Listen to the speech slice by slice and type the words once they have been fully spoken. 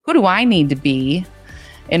do I need to be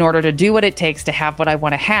in order to do what it takes to have what I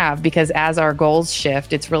want to have? Because as our goals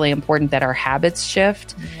shift, it's really important that our habits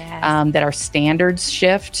shift, that our standards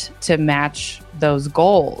shift to match those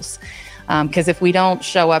goals. Because if we don't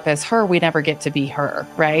show up as her, we never get to be her,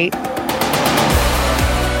 right?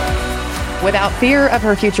 Without Fear of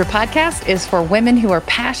Her Future podcast is for women who are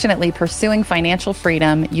passionately pursuing financial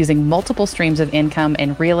freedom using multiple streams of income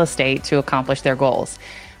and real estate to accomplish their goals.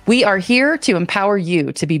 We are here to empower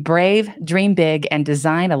you to be brave, dream big, and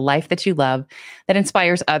design a life that you love that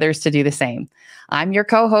inspires others to do the same. I'm your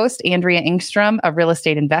co-host, Andrea Engstrom, a real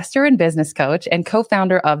estate investor and business coach and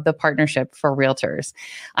co-founder of the Partnership for Realtors.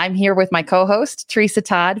 I'm here with my co-host, Teresa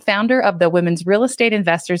Todd, founder of the Women's Real Estate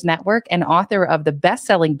Investors Network and author of the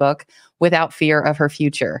best-selling book, Without Fear of Her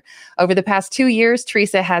Future. Over the past 2 years,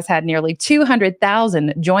 Teresa has had nearly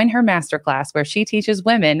 200,000 join her masterclass where she teaches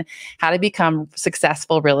women how to become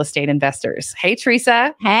successful real estate investors. Hey,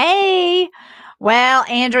 Teresa. Hey. Well,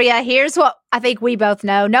 Andrea, here's what I think we both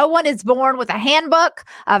know. No one is born with a handbook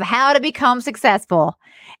of how to become successful,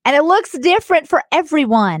 and it looks different for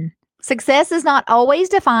everyone. Success is not always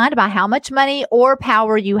defined by how much money or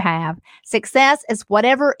power you have. Success is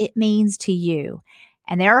whatever it means to you.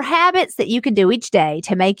 And there are habits that you can do each day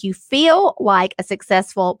to make you feel like a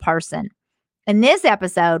successful person. In this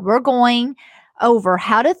episode, we're going over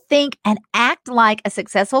how to think and act like a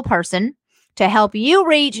successful person to help you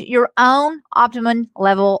reach your own optimum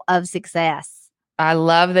level of success. I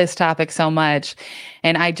love this topic so much.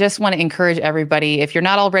 And I just want to encourage everybody, if you're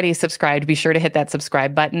not already subscribed, be sure to hit that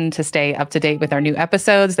subscribe button to stay up to date with our new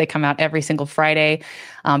episodes. They come out every single Friday.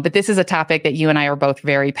 But this is a topic that you and I are both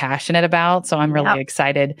very passionate about. So I'm really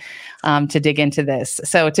excited to dig into this.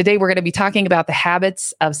 So today we're going to be talking about the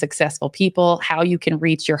habits of successful people, how you can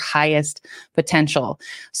reach your highest potential.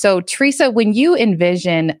 So Teresa, when you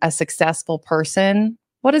envision a successful person,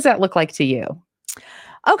 what does that look like to you?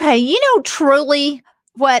 Okay, truly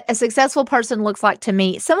what a successful person looks like to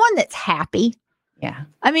me, someone that's happy. Yeah.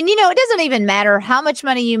 I mean, it doesn't even matter how much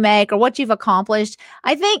money you make or what you've accomplished.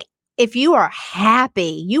 I think if you are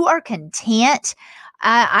happy, you are content,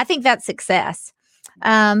 I think that's success.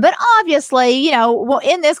 But obviously,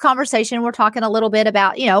 in this conversation, we're talking a little bit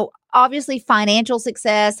about, obviously financial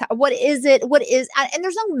success. What is it? And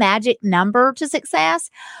there's no magic number to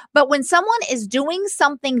success. But when someone is doing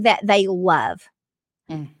something that they love,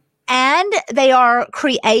 and they are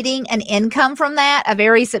creating an income from that, a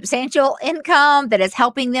very substantial income that is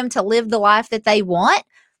helping them to live the life that they want,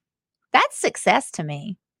 that's success to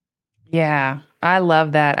me. Yeah, I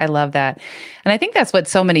love that. I love that. And I think that's what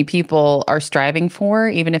so many people are striving for,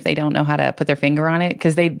 even if they don't know how to put their finger on it,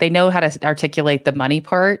 because they know how to articulate the money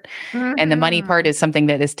part. Mm-hmm. And the money part is something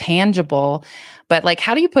that is tangible. But like,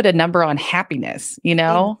 how do you put a number on happiness,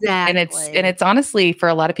 Exactly. And it's honestly, for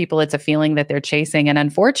a lot of people, it's a feeling that they're chasing. And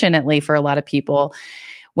unfortunately, for a lot of people,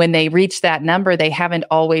 when they reach that number, they haven't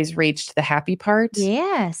always reached the happy part.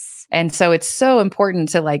 Yes. And so it's so important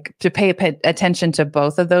to pay attention to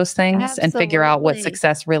both of those things. Absolutely. And figure out what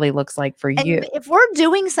success really looks like for you. And if we're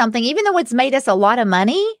doing something, even though it's made us a lot of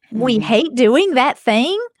money, we hate doing that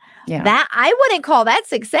thing. Yeah. That I wouldn't call that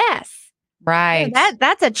success. Right.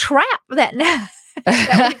 That's a trap that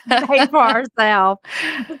we pay for ourselves.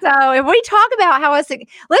 So if we talk about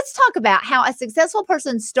let's talk about how a successful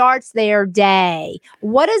person starts their day.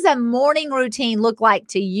 What does a morning routine look like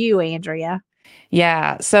to you, Andrea?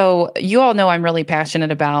 Yeah. So you all know I'm really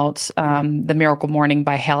passionate about The Miracle Morning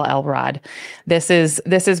by Hal Elrod. This is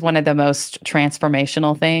one of the most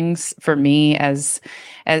transformational things for me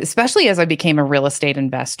especially as I became a real estate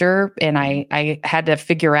investor, and I had to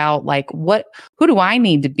figure out who do I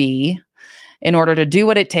need to be in order to do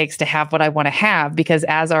what it takes to have what I want to have? Because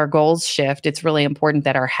as our goals shift, it's really important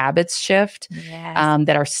that our habits shift,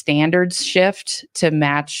 that our standards shift to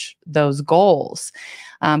match those goals.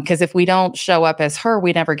 Because if we don't show up as her,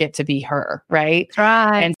 we never get to be her, right? That's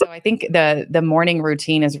right. And so I think the morning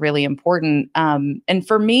routine is really important. And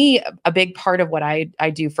for me, a big part of what I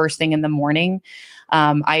do first thing in the morning,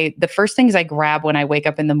 the first things I grab when I wake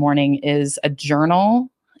up in the morning is a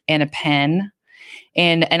journal and a pen.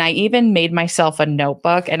 And I even made myself a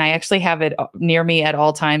notebook, and I actually have it near me at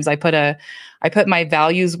all times. I put my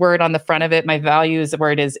values word on the front of it. My values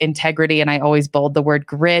word is integrity, and I always bold the word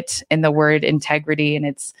grit in the word integrity, and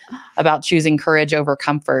it's about choosing courage over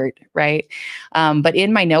comfort, right? But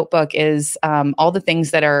in my notebook is all the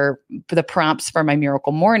things that are the prompts for my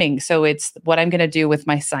miracle morning. So it's what I'm going to do with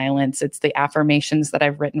my silence. It's the affirmations that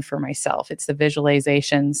I've written for myself. It's the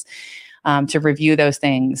visualizations. to review those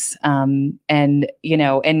things. And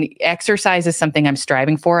exercise is something I'm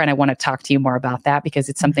striving for. And I want to talk to you more about that because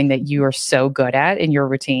it's something that you are so good at in your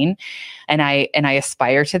routine. And I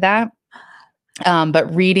aspire to that.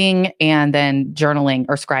 But reading and then journaling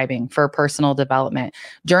or scribing for personal development.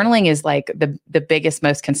 Journaling is like the biggest,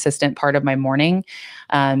 most consistent part of my morning,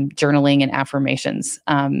 journaling and affirmations.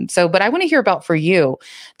 But I want to hear about for you.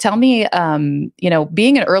 Tell me,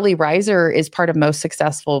 being an early riser is part of most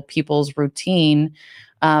successful people's routine.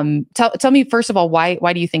 Tell me first of all, why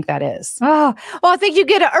do you think that is? Oh, well, I think you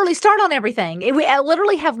get an early start on everything. We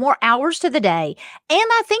literally have more hours to the day. And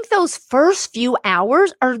I think those first few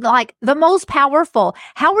hours are like the most powerful.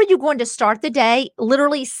 How are you going to start the day?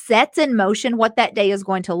 Literally sets in motion what that day is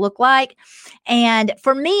going to look like. And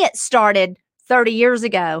for me, it started 30 years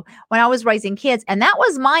ago when I was raising kids. And that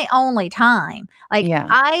was my only time.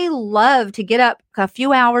 I love to get up a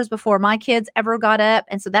few hours before my kids ever got up.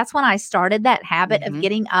 And so that's when I started that habit of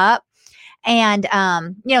getting up and,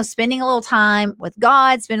 spending a little time with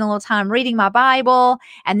God, spending a little time reading my Bible.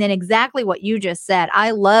 And then exactly what you just said.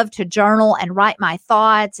 I love to journal and write my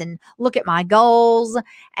thoughts and look at my goals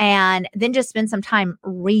and then just spend some time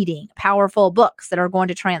reading powerful books that are going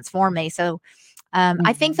to transform me. So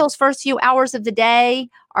I think those first few hours of the day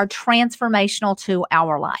are transformational to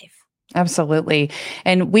our life. Absolutely.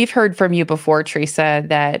 And we've heard from you before, Teresa,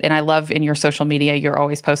 and I love in your social media, you're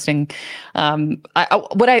always posting.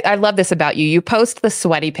 I love this about you. You post the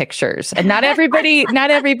sweaty pictures, and not everybody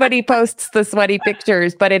posts the sweaty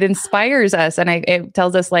pictures, but it inspires us. And it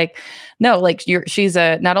tells us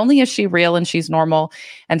not only is she real and she's normal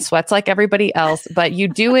and sweats like everybody else, but you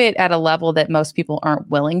do it at a level that most people aren't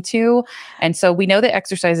willing to. And so we know that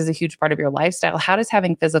exercise is a huge part of your lifestyle. How does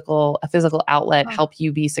having a physical outlet help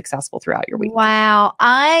you be successful throughout your week? Wow.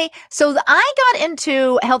 I got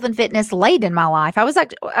into health and fitness late in my life. I was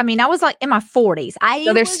like in my 40s.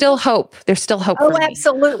 So there's still hope. There's still hope. Oh,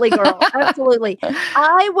 absolutely, girl. Absolutely.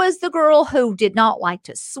 I was the girl who did not like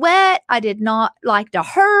to sweat. I did not like to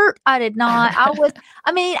hurt. I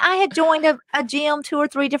had joined a gym 2 or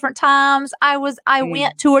 3 different times. I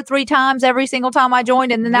went 2 or 3 times every single time I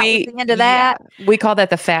joined. And then that was the end of that. We call that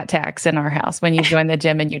the fat tax in our house when you join the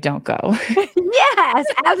gym and you don't go. Yes,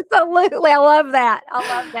 absolutely. I love that.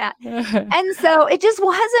 And so it just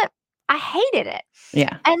wasn't, I hated it.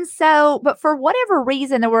 Yeah. And so, but for whatever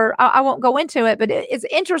reason, I won't go into it, but it's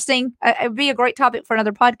interesting. It'd be a great topic for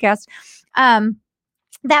another podcast.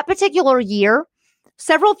 That particular year,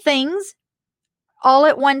 several things all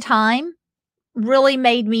at one time really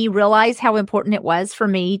made me realize how important it was for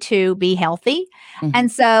me to be healthy. Mm-hmm. And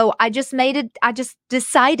so I just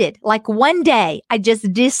decided, like one day, I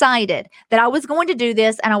just decided that I was going to do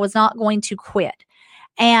this and I was not going to quit.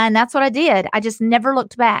 And that's what I did. I just never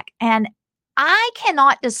looked back. And I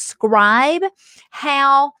cannot describe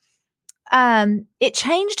how it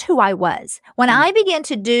changed who I was when I began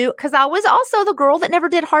to do, because I was also the girl that never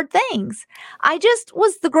did hard things. I just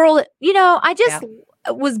was the girl that,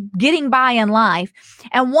 was getting by in life.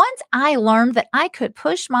 And once I learned that I could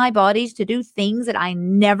push my body to do things that I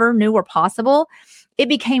never knew were possible, it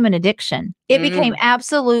became an addiction. It became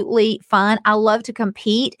absolutely fun. I love to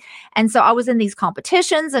compete. And so I was in these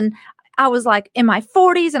competitions and I was like in my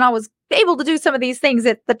 40s and I was able to do some of these things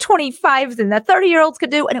that the 25s and the 30-year-olds could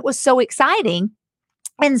do. And it was so exciting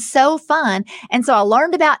and so fun. And so I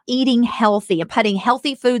learned about eating healthy and putting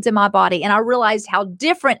healthy foods in my body. And I realized how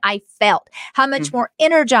different I felt, how much more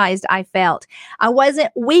energized I felt. I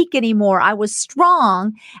wasn't weak anymore. I was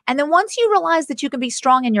strong. And then once you realize that you can be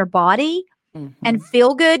strong in your body and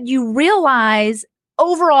feel good, you realize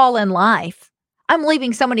overall in life, I'm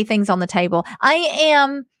leaving so many things on the table.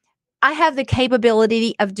 I have the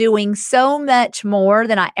capability of doing so much more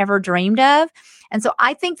than I ever dreamed of. And so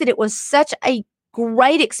I think that it was such a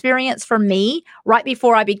great experience for me right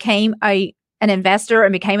before I became an investor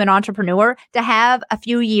and became an entrepreneur to have a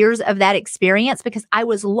few years of that experience, because I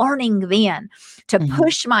was learning then to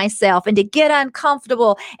push myself and to get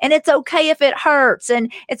uncomfortable. And it's okay if it hurts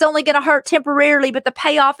and it's only going to hurt temporarily, but the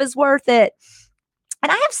payoff is worth it.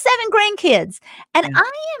 And I have 7 grandkids and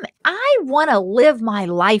I want to live my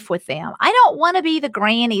life with them. I don't want to be the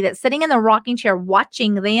granny that's sitting in the rocking chair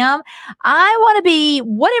watching them. I want to be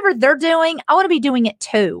whatever they're doing. I want to be doing it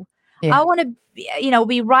too. Yeah. I want to,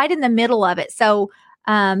 be right in the middle of it. So,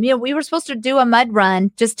 we were supposed to do a mud run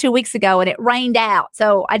just 2 weeks ago and it rained out.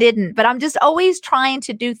 So I didn't, but I'm just always trying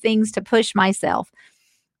to do things to push myself.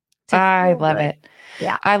 I love it.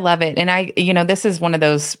 Yeah. I love it. And this is one of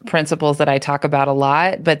those principles that I talk about a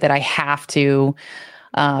lot, but that I have to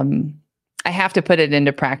I have to put it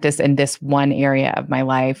into practice in this one area of my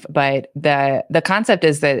life. But the concept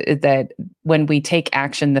is that when we take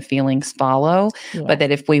action, the feelings follow. Yeah. But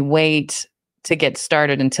that if we wait to get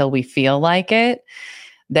started until we feel like it,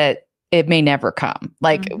 that it may never come.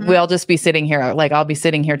 Like we'll just be sitting here, like I'll be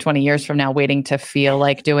sitting here 20 years from now waiting to feel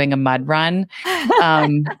like doing a mud run.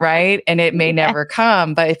 Right. And it may never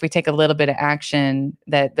come. But if we take a little bit of action,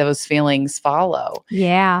 that those feelings follow.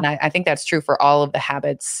 Yeah. And I think that's true for all of the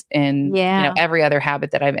habits and every other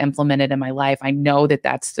habit that I've implemented in my life. I know that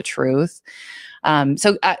that's the truth.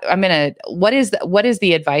 So what is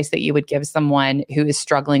the advice that you would give someone who is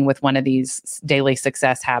struggling with one of these daily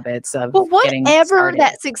success habits of whatever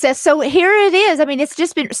that success? So here it is. I mean, it's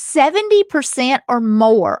just been 70% or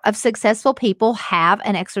more of successful people have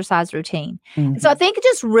an exercise routine. Mm-hmm. So I think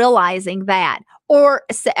just realizing that,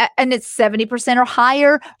 and it's 70% or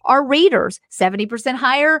higher are readers, 70%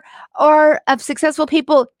 higher are of successful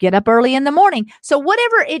people get up early in the morning. So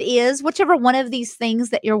whatever it is, whichever one of these things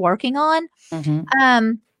that you're working on,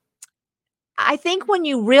 I think when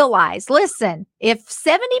you realize, listen, if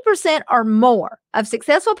 70% or more of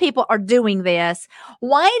successful people are doing this,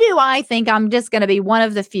 why do I think I'm just going to be one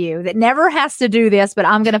of the few that never has to do this, but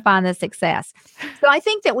I'm going to find the success? So I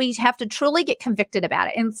think that we have to truly get convicted about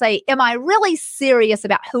it and say, am I really serious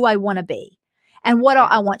about who I want to be and what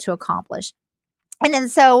I want to accomplish? And then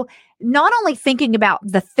so not only thinking about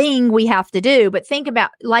the thing we have to do, but think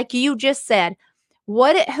about, like you just said,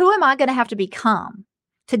 who am I going to have to become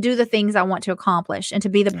to do the things I want to accomplish and to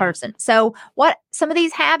be the person? So some of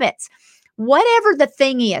these habits, whatever the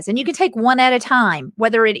thing is, and you can take one at a time,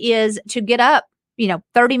 whether it is to get up,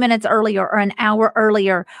 30 minutes earlier or an hour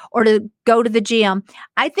earlier, or to go to the gym.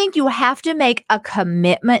 I think you have to make a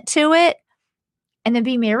commitment to it and then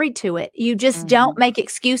be married to it. You just don't make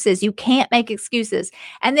excuses. You can't make excuses.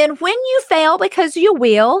 And then when you fail, because you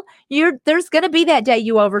will, there's going to be that day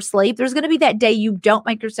you oversleep. There's going to be that day you don't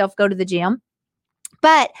make yourself go to the gym.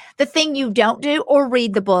 But the thing you don't do, or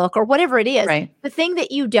read the book or whatever it is, the thing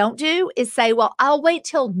that you don't do is say, well, I'll wait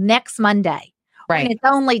till next Monday. Right. And it's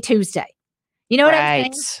only Tuesday. You know what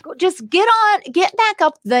I'm saying? Just get back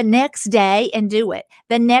up the next day and do it.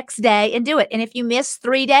 The next day and do it. And if you miss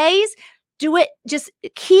 3 days, do it. Just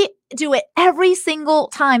do it every single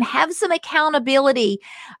time. Have some accountability.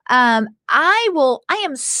 I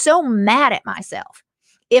am so mad at myself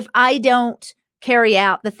if I don't carry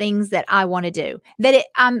out the things that I want to do, that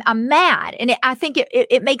I'm mad. And I think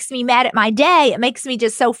it makes me mad at my day. It makes me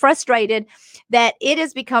just so frustrated that it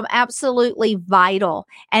has become absolutely vital.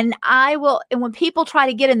 And and when people try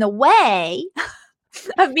to get in the way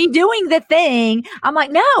of me doing the thing, I'm like,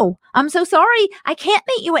 no, I'm so sorry. I can't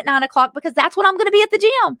meet you at 9:00 because that's when I'm going to be at the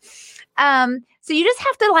gym. So you just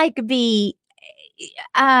have to be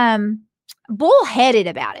bullheaded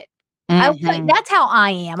about it. That's how I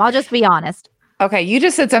am. I'll just be honest. Okay. You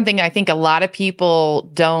just said something I think a lot of people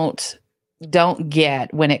don't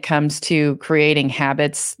get when it comes to creating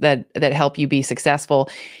habits that help you be successful.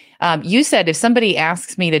 You said if somebody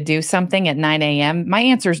asks me to do something at 9 a.m., my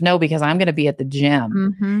answer is no, because I'm going to be at the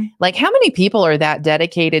gym. Like, how many people are that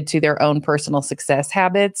dedicated to their own personal success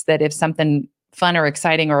habits that if something fun or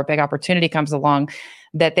exciting or a big opportunity comes along,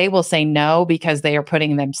 that they will say no because they are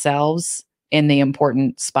putting themselves in the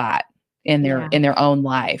important spot in their own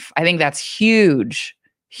life? I think that's huge.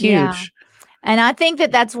 Yeah. And I think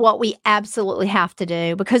that that's what we absolutely have to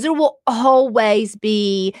do, because there will always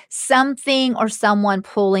be something or someone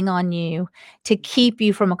pulling on you to keep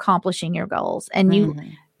you from accomplishing your goals. And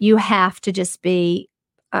you have to just be,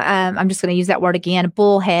 I'm just going to use that word again,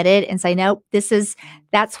 bullheaded, and say, nope,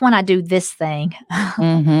 that's when I do this thing.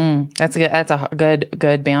 That's a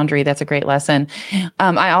good boundary. That's a great lesson.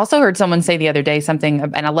 I also heard someone say the other day something,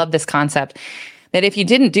 and I love this concept, that if you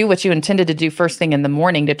didn't do what you intended to do first thing in the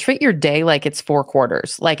morning, to treat your day like it's 4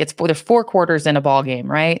 quarters, there's 4 quarters in a ball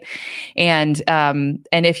game, right? And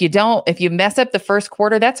if you mess up the first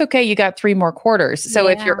quarter, that's okay. You got 3 more quarters. So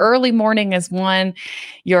if your early morning is one,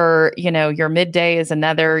 your midday is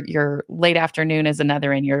another, your late afternoon is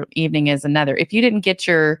another, and your evening is another. If you didn't get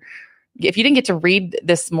to read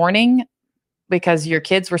this morning because your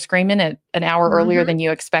kids were screaming at an hour earlier than you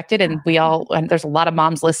expected. And there's a lot of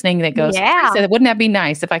moms listening that goes, so wouldn't that be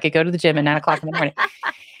nice if I could go to the gym at 9:00 in the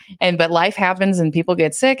morning? But life happens and people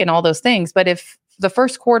get sick and all those things. But if the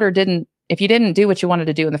first quarter if you didn't do what you wanted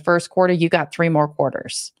to do in the first quarter, you got 3 more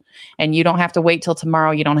quarters, and you don't have to wait till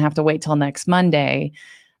tomorrow. You don't have to wait till next Monday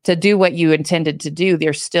to do what you intended to do.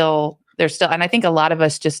 There's still, and I think a lot of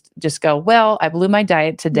us just go, well, I blew my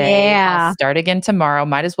diet today. I'll start again tomorrow.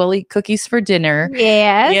 Might as well eat cookies for dinner.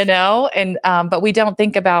 Yes. And, but we don't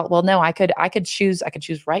think about, well, no, I could choose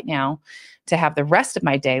right now to have the rest of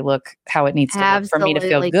my day look how it needs to look for me to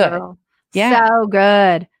feel Absolutely, good. girl. Yeah. So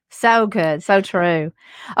good. So good. So true.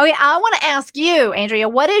 Okay, I want to ask you, Andrea,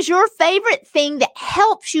 what is your favorite thing that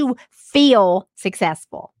helps you feel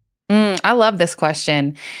successful? I love this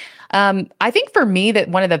question. I think for me that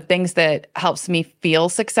one of the things that helps me feel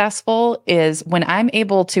successful is when I'm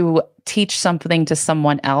able to teach something to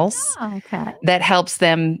someone else Oh, okay. that helps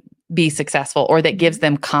them be successful or that gives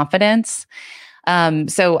them confidence.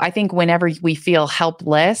 So I think whenever we feel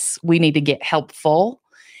helpless, we need to get helpful.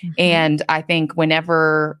 And I think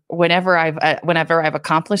whenever I've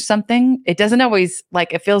accomplished something, it doesn't always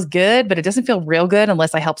it feels good, but it doesn't feel real good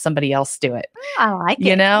unless I help somebody else do it. I like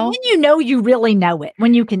You it. know? When you really know it,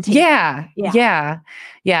 when you can teach. Yeah. Yeah. Yeah.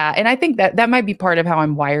 Yeah. And I think that might be part of how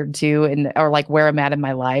I'm wired too, and or like where I'm at in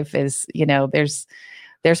my life is,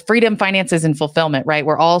 there's freedom, finances, and fulfillment, right?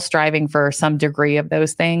 We're all striving for some degree of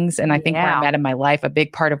those things. And I think where I'm Yeah. at in my life, a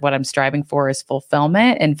big part of what I'm striving for is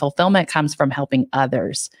fulfillment. And fulfillment comes from helping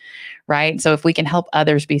others, right? So if we can help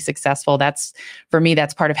others be successful, for me,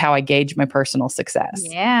 that's part of how I gauge my personal success.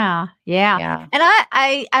 Yeah. Yeah. Yeah. And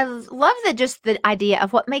I love just the idea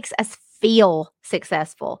of what makes us feel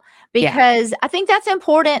successful, because I think that's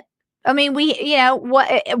important. I mean,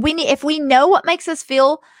 if we know what makes us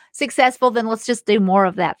feel successful, then let's just do more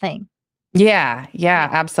of that thing. Yeah,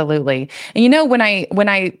 absolutely. And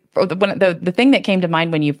the thing that came to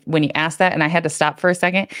mind when you asked that, and I had to stop for a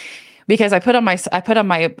second because I put on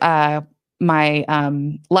my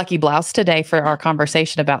lucky blouse today for our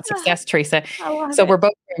conversation about success, Teresa. So we're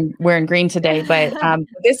both wearing green today, but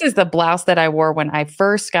this is the blouse that I wore when I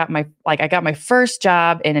first got I got my first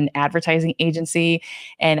job in an advertising agency,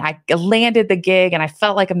 and I landed the gig and I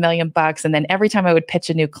felt like $1 million. And then every time I would pitch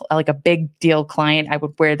a big deal client, I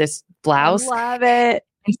would wear this blouse. Love it.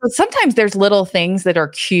 And so sometimes there's little things that are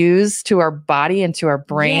cues to our body and to our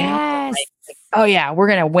brain. Yes. Oh yeah, we're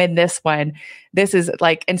going to win this one. This is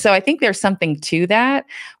and so I think there's something to that,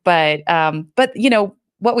 but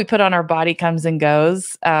what we put on our body comes and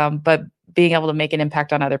goes. But being able to make an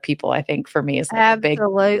impact on other people, I think for me is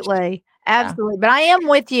Absolutely. Absolutely. But I am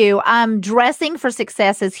with you. Dressing for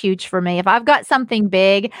success is huge for me. If I've got something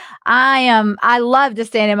big, I love to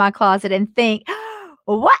stand in my closet and think,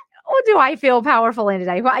 what do I feel powerful in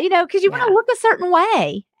today? Well, because you want to look a certain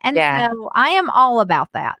way. And so I am all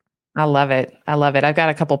about that. I love it. I've got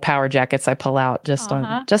a couple power jackets I pull out just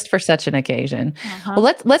for such an occasion.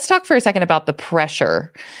 Well, let's talk for a second about the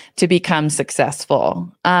pressure to become successful.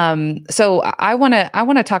 So I want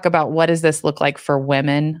to talk about what does this look like for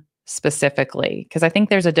women specifically, because I think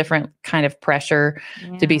there's a different kind of pressure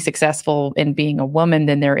to be successful in being a woman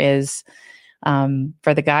than there is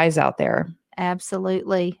for the guys out there.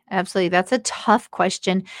 Absolutely. That's a tough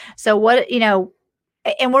question. So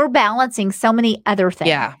and we're balancing so many other things.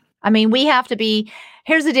 Yeah. I mean, we have to be,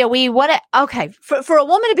 here's the deal. We want to, for a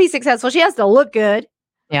woman to be successful, she has to look good.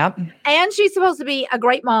 Yep. And she's supposed to be a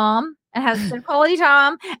great mom and have some quality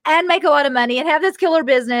time and make a lot of money and have this killer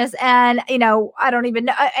business. And, I don't even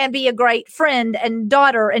know, and be a great friend and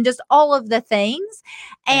daughter and just all of the things.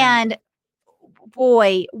 Yeah. And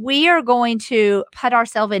boy, we are going to put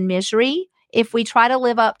ourselves in misery if we try to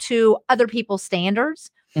live up to other people's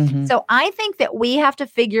standards. Mm-hmm. So I think that we have to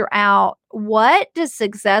figure out, what does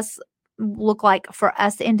success look like for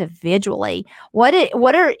us individually? What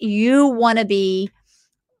are you want to be,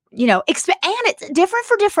 and it's different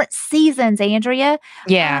for different seasons, Andrea.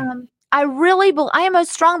 Yeah. I am a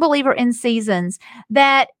strong believer in seasons,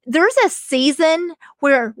 that there's a season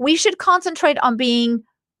where we should concentrate on being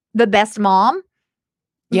the best mom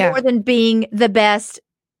more than being the best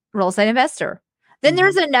real estate investor. Then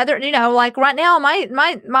there's another, like right now,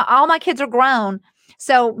 my all my kids are grown.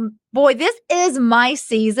 So boy, this is my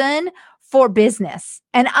season for business.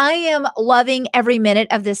 And I am loving every minute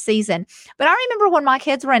of this season. But I remember when my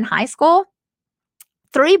kids were in high school,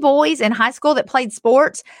 3 boys in high school that played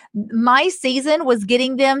sports, my season was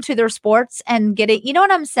getting them to their sports and getting, you know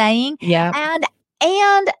what I'm saying? Yeah.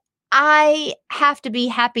 And I have to be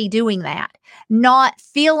happy doing that, not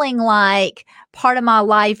feeling like part of my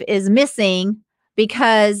life is missing,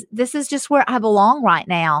 because this is just where I belong right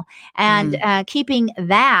now, and keeping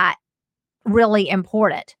that really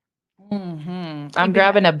important. Mm-hmm. I'm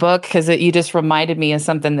grabbing a book because you just reminded me of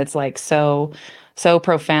something that's like so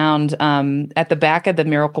profound. At the back of the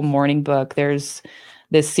Miracle Morning book, there's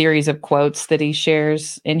this series of quotes that he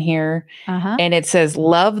shares in here, and it says,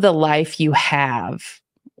 "Love the life you have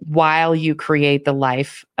while you create the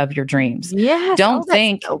life of your dreams." Yeah. Don't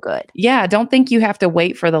think so good. Yeah. Don't think you have to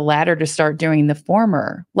wait for the latter to start doing the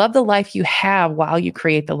former. Love the life you have while you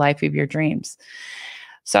create the life of your dreams.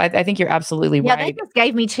 So I think you're absolutely Yeah, right. that just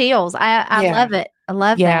gave me chills. I Yeah. love it. I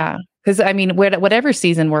love that. Yeah. Because I mean, whatever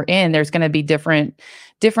season we're in, there's going to be different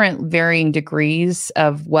varying degrees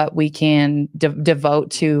of what we can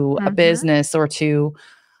devote to a business or to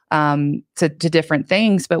different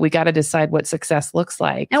things. But we got to decide what success looks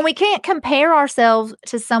like. And we can't compare ourselves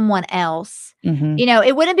to someone else. Mhm. You know,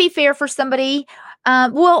 it wouldn't be fair for somebody.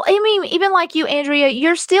 Well, I mean, even like you, Andrea,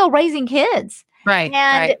 you're still raising kids. Right.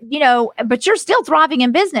 And, Right. you know, but you're still thriving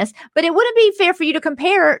in business. But it wouldn't be fair for you to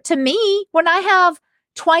compare to me when I have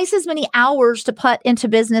twice as many hours to put into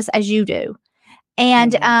business as you do.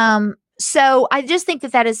 And so I just think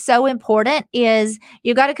that is so important is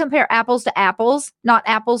you got to compare apples to apples, not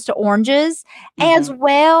apples to oranges, as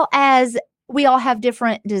well as we all have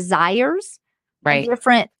different desires, Right.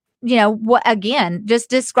 different, you know, what, again, just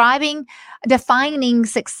defining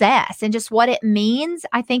success and just what it means.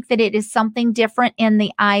 I think that it is something different in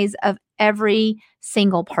the eyes of every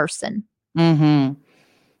single person.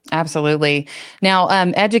 Absolutely. Now,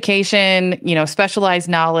 education, specialized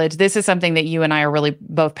knowledge, this is something that you and I are really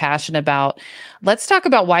both passionate about. Let's talk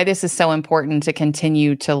about why this is so important to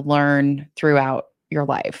continue to learn throughout your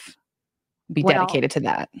life. Be dedicated to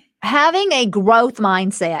that. Having a growth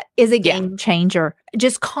mindset is a game changer.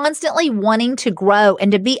 Just constantly wanting to grow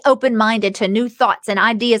and to be open-minded to new thoughts and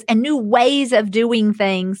ideas and new ways of doing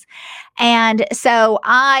things. And so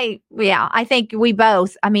I think we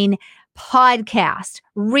both, podcast,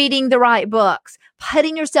 reading the right books,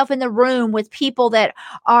 putting yourself in the room with people that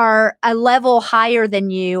are a level higher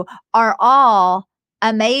than you are all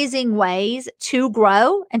amazing ways to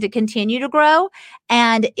grow and to continue to grow.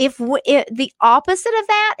 And if the opposite of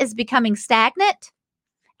that is becoming stagnant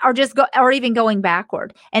or even going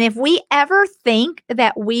backward. And if we ever think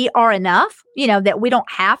that we are enough, that we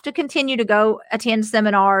don't have to continue to go attend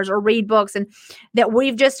seminars or read books and that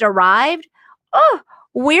we've just arrived,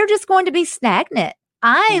 we're just going to be stagnant.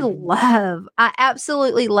 I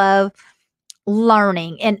absolutely love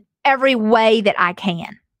learning in every way that I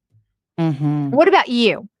can. What about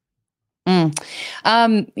you? I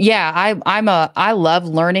love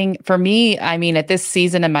learning. For me, at this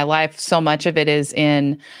season in my life, so much of it is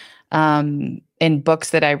in books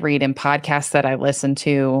that I read and podcasts that I listen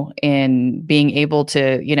to, in being able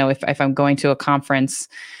to, if I'm going to a conference,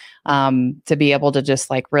 to be able to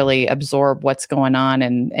just like really absorb what's going on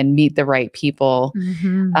and meet the right people.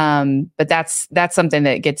 But that's something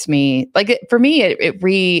that gets me, for me,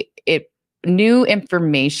 it new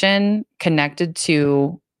information connected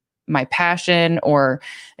to my passion, or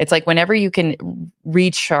it's like whenever you can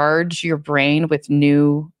recharge your brain with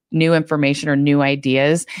new information or new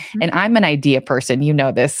ideas. And I'm an idea person,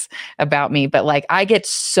 this about me, but like I get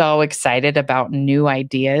so excited about new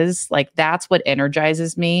ideas. Like that's what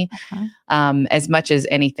energizes me as much as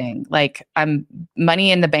anything. Like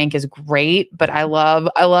money in the bank is great, but I love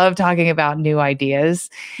talking about new ideas.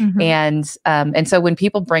 And so when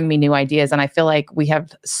people bring me new ideas, and I feel like we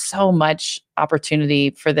have so much opportunity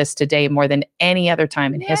for this today more than any other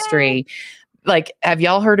time in history. Like, have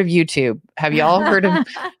y'all heard of YouTube? Have y'all heard of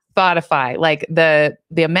Spotify? Like the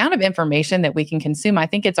amount of information that we can consume, I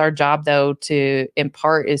think it's our job though to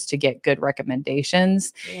impart is to get good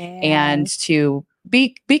recommendations and to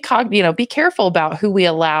be careful about who we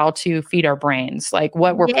allow to feed our brains. Like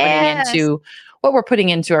what we're putting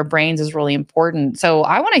into our brains is really important. So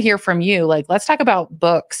I want to hear from you. Like, let's talk about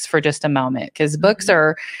books for just a moment, because books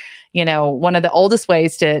are one of the oldest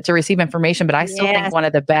ways to receive information, but I still think one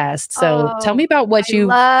of the best. So tell me about what you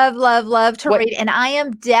love to read. And I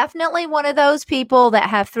am definitely one of those people that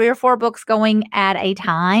have 3 or 4 books going at a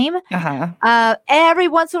time. Every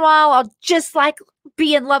once in a while, I'll just like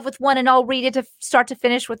be in love with one and I'll read it to start to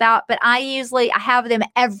finish without, but I have them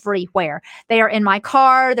everywhere. They are in my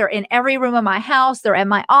car. They're in every room of my house. They're in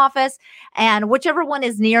my office, and whichever one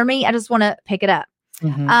is near me, I just want to pick it up.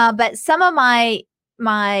 But some of my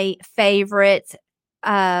favorite,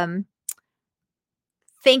 Think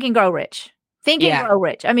and Grow Rich. Think and Grow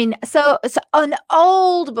Rich. So it's an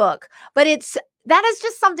old book, but that is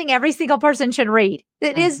just something every single person should read.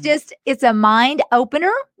 It is just, it's a mind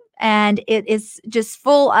opener, and it is just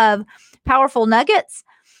full of powerful nuggets.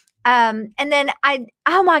 And then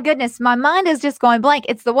oh my goodness, my mind is just going blank.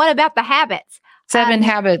 It's the one about the habits. 7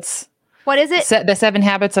 habits. What is it? The 7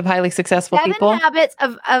 habits of highly successful people. 7 habits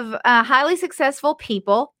of highly successful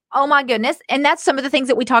people. Oh my goodness. And that's some of the things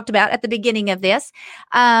that we talked about at the beginning of this.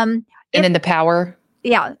 And then the power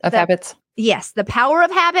of habits. Yes. The power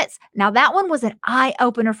of habits. Now that one was an eye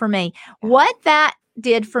opener for me. What that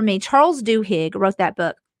did for me, Charles Duhigg wrote that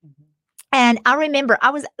book. And I remember I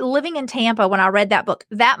was living in Tampa when I read that book.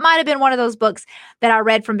 That might have been one of those books that I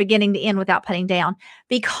read from beginning to end without putting down,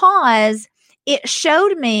 because it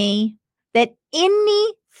showed me that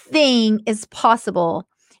anything is possible.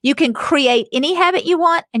 You can create any habit you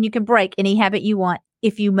want, and you can break any habit you want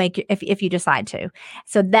if you decide to.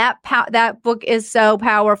 So that book is so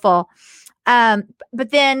powerful. But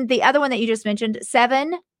then the other one that you just mentioned,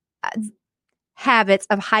 7 Habits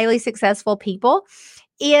of Highly Successful People,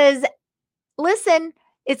 is, listen,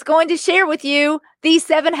 it's going to share with you these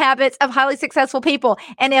 7 habits of highly successful people.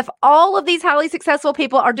 And if all of these highly successful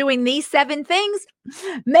people are doing these 7 things,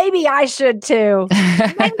 maybe I should too.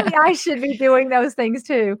 Maybe I should be doing those things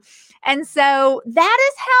too. And so that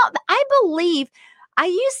is how I believe. I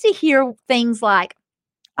used to hear things like,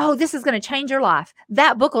 oh, this is going to change your life.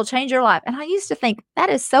 That book will change your life. And I used to think that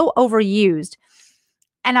is so overused.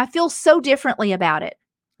 And I feel so differently about it.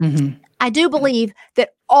 Mm-hmm. I do believe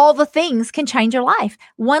that all the things can change your life,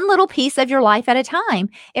 one little piece of your life at a time.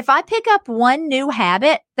 If I pick up one new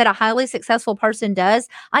habit that a highly successful person does,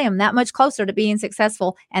 I am that much closer to being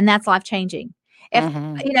successful, and that's life-changing.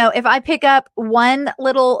 If I pick up one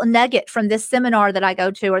little nugget from this seminar that I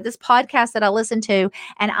go to or this podcast that I listen to,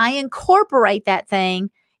 and I incorporate that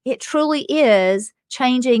thing, it truly is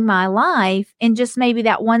changing my life in just maybe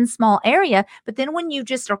that one small area. But then when you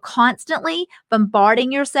just are constantly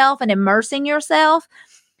bombarding yourself and immersing yourself,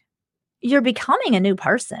 you're becoming a new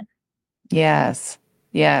person. Yes.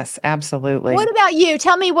 Yes, absolutely. What about you?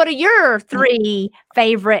 Tell me, what are your 3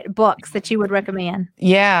 favorite books that you would recommend?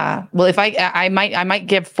 Yeah. Well, if I might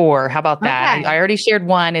give 4. How about that? Okay. I already shared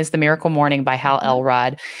one is The Miracle Morning by Hal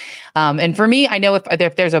Elrod. And for me, I know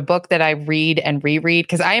if there's a book that I read and reread,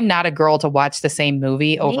 because I am not a girl to watch the same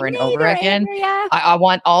movie over and over again. I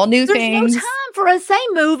want all new things. There's no time for a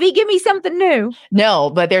same movie. Give me something new. No,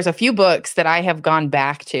 but there's a few books that I have gone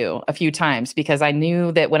back to a few times because I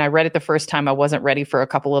knew that when I read it the first time, I wasn't ready for a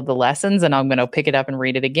couple of the lessons, and I'm going to pick it up and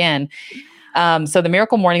read it again. So The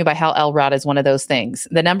Miracle Morning by Hal Elrod is one of those things.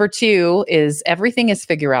 The number 2 is Everything is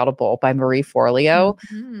Figure-Outable by Marie Forleo.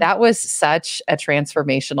 Mm-hmm. That was such a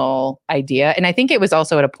transformational idea. And I think it was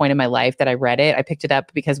also at a point in my life that I read it. I picked it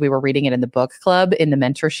up because we were reading it in the book club in the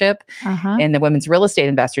mentorship in the Women's Real Estate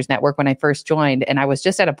Investors Network when I first joined. And I was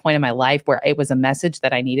just at a point in my life where it was a message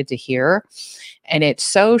that I needed to hear. And it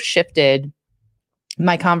so shifted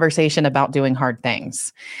my conversation about doing hard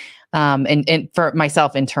things. And for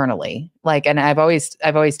myself internally, and I've always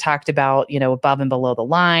talked about, above and below the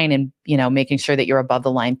line and, making sure that you're above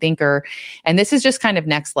the line thinker. And this is just kind of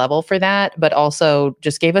next level for that, but also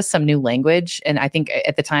just gave us some new language. And I think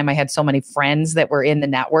at the time I had so many friends that were in the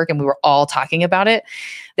network and we were all talking about it,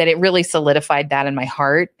 that it really solidified that in my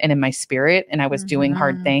heart and in my spirit. And I was doing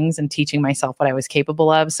hard things and teaching myself what I was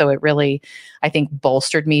capable of. So it really, I think,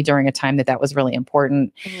 bolstered me during a time that was really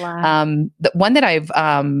important. Wow. The one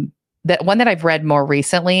that I've read more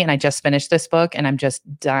recently, and I just finished this book and I'm just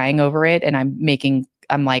dying over it, and I'm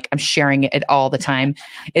sharing it all the time,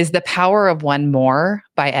 is The Power of One More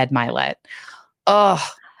by Ed Mylett. Oh,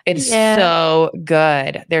 it's so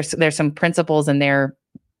good. There's some principles in there.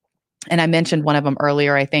 And I mentioned one of them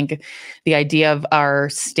earlier. I think the idea of our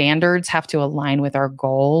standards have to align with our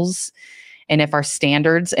goals. And if our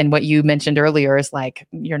standards, and what you mentioned earlier is like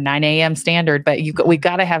your 9 a.m. standard, but we've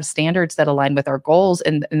got to have standards that align with our goals.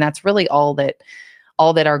 And that's really all that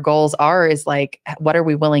our goals are, is like, what are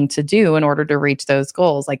we willing to do in order to reach those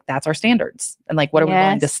goals? Like, that's our standards. And like, what are we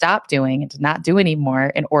willing to stop doing and to not do anymore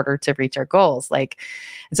in order to reach our goals? And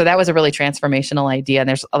so that was a really transformational idea. And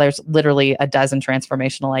there's literally a dozen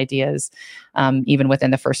transformational ideas, even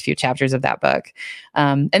within the first few chapters of that book.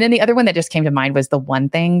 And then the other one that just came to mind was The One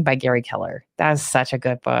Thing by Gary Keller. That is such a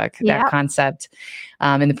good book. That concept.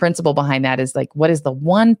 And the principle behind that is like, what is the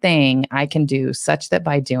one thing I can do such that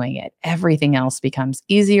by doing it, everything else becomes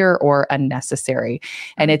easier or unnecessary?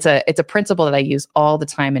 And it's a principle that I use all the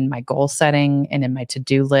time in my goal setting and in my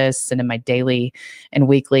to-do lists and in my daily and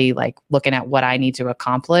weekly, like looking at what I need to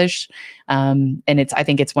accomplish. And I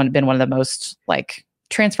think it's been one of the most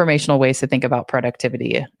transformational ways to think about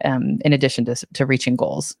productivity, in addition to reaching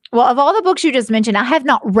goals. Well, of all the books you just mentioned, I have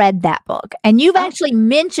not read that book, and you've actually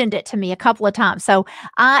mentioned it to me a couple of times. So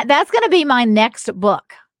that's going to be my next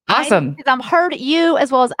book. Awesome. I've heard you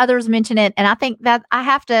as well as others mention it, and I think that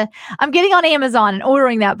I'm getting on Amazon and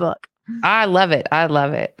ordering that book. I love it.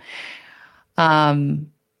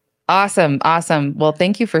 Awesome. Well,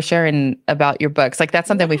 thank you for sharing about your books. That's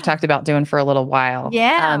something we've talked about doing for a little while.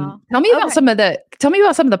 Yeah. Tell me about some of the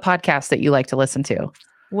podcasts that you like to listen to.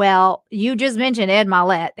 Well, you just mentioned Ed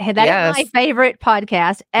Mylett. That is my favorite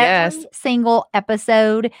podcast. Every single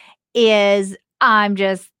episode is, I'm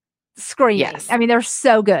just screaming. Yes. I mean, they're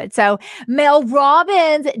so good. So Mel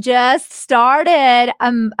Robbins just started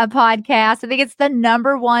a podcast. I think it's the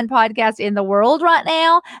 #1 podcast in the world right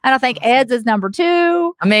now. And I think Ed's is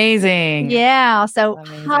 #2. Amazing. Yeah. So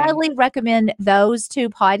Amazing. highly recommend those 2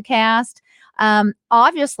 podcasts.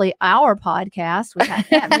 Obviously our podcast, we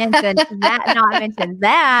can't mention that, not mention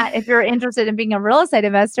that if you're interested in being a real estate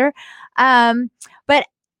investor. But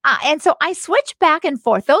and so I switch back and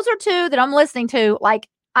forth. Those are 2 that I'm listening to. Like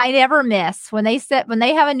I never miss when they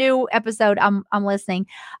have a new episode. I'm listening.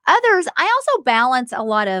 Others, I also balance a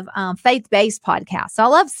lot of faith-based podcasts. So I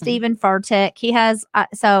love Stephen Furtick. He has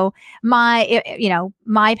so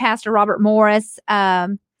my pastor Robert Morris.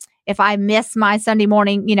 If I miss my Sunday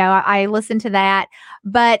morning, I listen to that.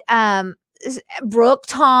 But Brooke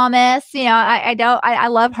Thomas, I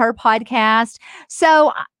love her podcast.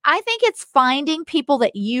 So I think it's finding people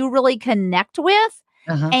that you really connect with.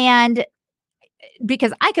 And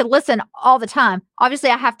because I could listen all the time,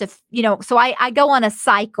 obviously I have to, so I go on a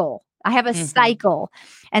cycle. I have a cycle.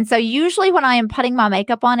 And so usually when I am putting my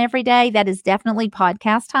makeup on every day, that is definitely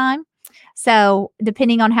podcast time. So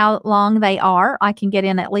depending on how long they are, I can get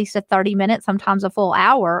in at least a 30 minutes, sometimes a full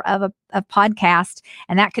hour of a podcast.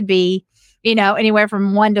 And that could be, anywhere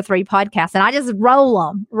from 1 to 3 podcasts. And I just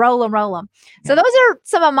roll them. So those are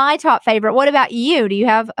some of my top favorite. What about you? Do you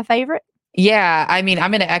have a favorite? Yeah. I mean,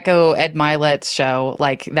 I'm going to echo Ed Milet's show.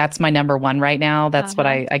 Like that's my #1 right now. That's what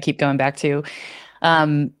I keep going back to.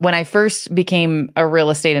 When I first became a real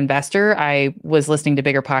estate investor, I was listening to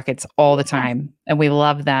Bigger Pockets all the time, and we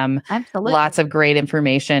love them. Absolutely. Lots of great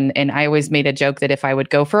information. And I always made a joke that if I would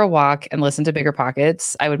go for a walk and listen to Bigger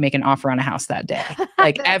Pockets, I would make an offer on a house that day.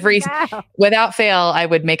 Like without fail, I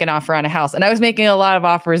would make an offer on a house. And I was making a lot of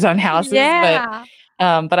offers on houses,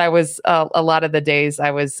 but I was a lot of the days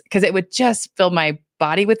because it would just fill my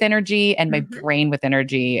body with energy and my brain with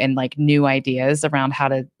energy and like new ideas around how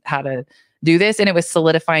to do this. And it was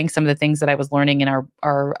solidifying some of the things that I was learning in our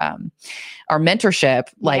mentorship,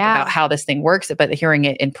 about how this thing works, but hearing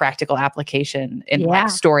it in practical application in like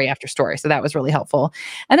story after story. So that was really helpful.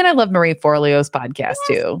 And then I love Marie Forleo's podcast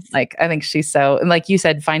too. Like, I think she's and like you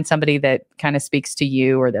said, find somebody that kind of speaks to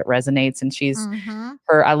you or that resonates. And she's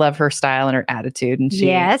I love her style and her attitude. And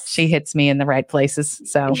she hits me in the right places.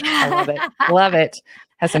 So I love it. Love it.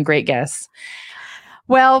 Has some great guests.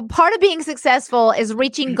 Well, part of being successful is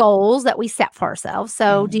reaching goals that we set for ourselves.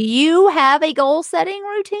 So do you have a goal setting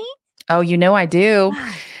routine? Oh, I do.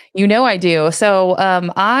 I do. So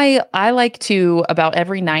I like to about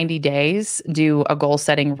every 90 days do a goal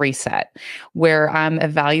setting reset where I'm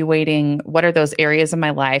evaluating what are those areas of my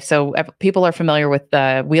life. So people are familiar with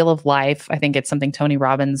the Wheel of Life. I think it's something Tony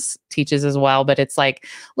Robbins teaches as well, but it's like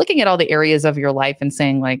looking at all the areas of your life and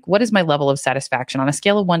saying like, what is my level of satisfaction on a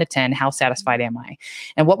scale of 1 to 10? How satisfied am I?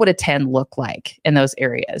 And what would a 10 look like in those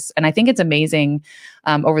areas? And I think it's amazing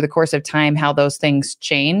over the course of time how those things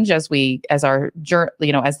change as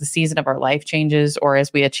the season of our life changes, or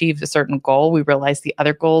as we achieve a certain goal, we realize the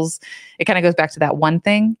other goals. It kind of goes back to that one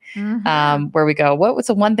thing where we go, what was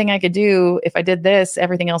the one thing I could do? If I did this,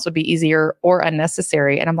 everything else would be easier or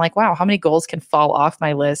unnecessary. And I'm like, wow, how many goals can fall off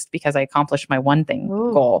my list because I accomplished my one thing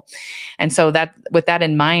goal? And so with that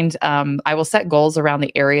in mind, I will set goals around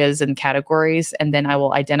the areas and categories, and then I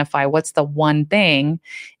will identify what's the one thing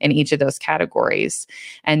in each of those categories.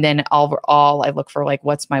 And then overall, I look for like,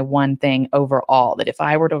 what's my one thing overall, that if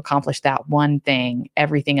I were to accomplish that one thing,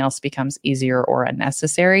 everything else becomes easier or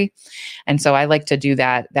unnecessary. And so I like to do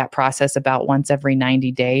that process about once every 90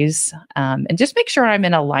 days and just make sure I'm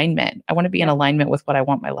in alignment. I want to be in alignment with what I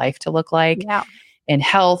want my life to look like in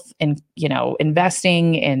health and,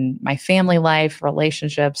 investing in my family life,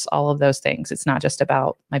 relationships, all of those things. It's not just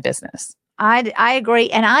about my business. I agree.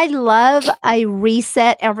 And I love a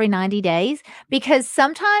reset every 90 days because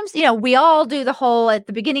sometimes, we all do the whole at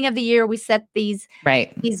the beginning of the year, we set these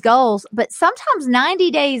goals, but sometimes 90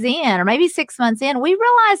 days in or maybe 6 months in, we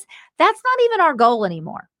realize that's not even our goal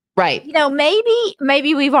anymore. Right.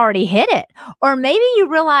 Maybe we've already hit it, or maybe you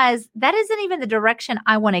realize that isn't even the direction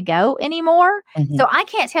I want to go anymore. So I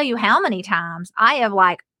can't tell you how many times I have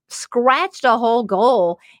like scratched a whole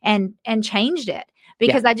goal and changed it.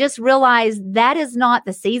 Because I just realized that is not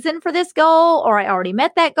the season for this goal, or I already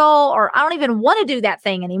met that goal, or I don't even want to do that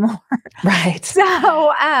thing anymore. Right. So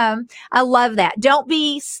I love that. Don't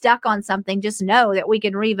be stuck on something. Just know that we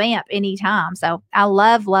can revamp anytime. So I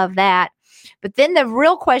love that. But then the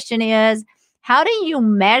real question is, how do you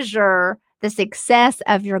measure the success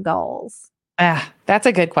of your goals? That's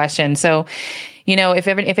a good question. So, if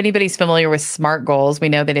anybody's familiar with SMART goals, we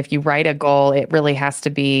know that if you write a goal, it really has to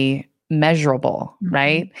be measurable,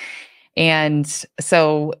 right? And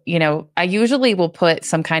so, I usually will put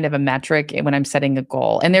some kind of a metric when I'm setting a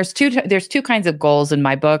goal. And there's two kinds of goals in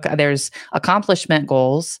my book. There's accomplishment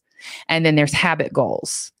goals, and then there's habit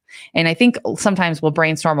goals. And I think sometimes we'll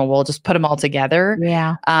brainstorm and we'll just put them all together.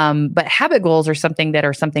 Yeah. But habit goals are something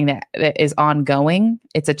that is ongoing.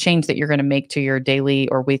 It's a change that you're going to make to your daily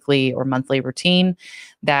or weekly or monthly routine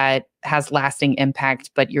that has lasting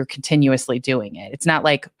impact, but you're continuously doing it. It's not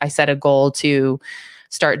like I set a goal to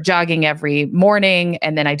start jogging every morning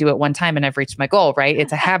and then I do it one time and I've reached my goal, right?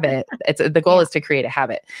 It's a habit. The goal is to create a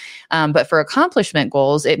habit. But for accomplishment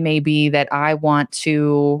goals, it may be that I want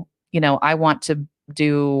to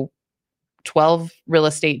do 12 real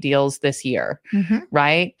estate deals this year,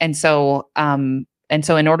 right? And so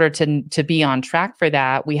in order to be on track for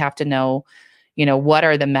that, we have to know, what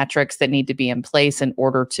are the metrics that need to be in place in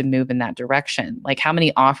order to move in that direction? Like, how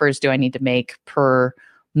many offers do I need to make per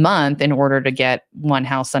month in order to get one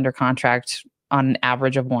house under contract on an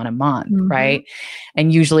average of one a month, right?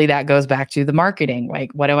 And usually that goes back to the marketing.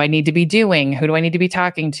 Like, what do I need to be doing? Who do I need to be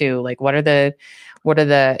talking to? Like, what's the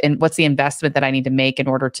investment that I need to make in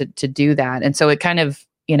order to do that? And so it kind of,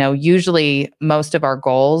 usually most of our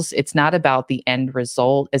goals, it's not about the end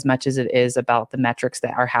result as much as it is about the metrics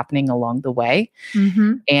that are happening along the way.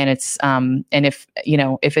 And it's, and if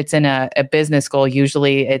it's in a business goal,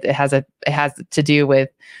 usually it has to do with,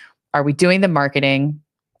 are we doing the marketing?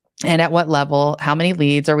 And at what level? How many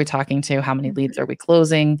leads are we talking to? How many leads are we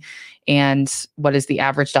closing? And what is the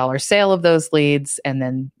average dollar sale of those leads? And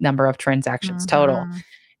then number of transactions total.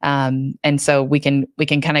 And so we can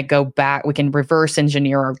kind of go back, we can reverse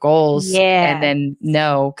engineer our goals and then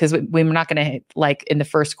know, because we're not going to hit, like in the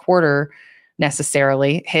first quarter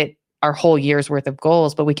necessarily hit our whole year's worth of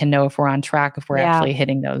goals, but we can know if we're on track, if we're actually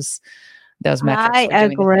hitting those metrics.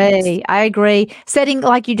 I agree. Setting,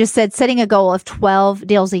 like you just said, setting a goal of 12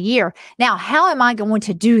 deals a year. Now, how am I going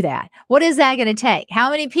to do that? What is that going to take? How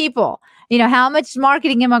many people? How much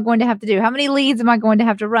marketing am I going to have to do? How many leads am I going to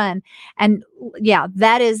have to run? And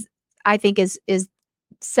that is, I think is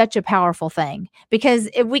such a powerful thing, because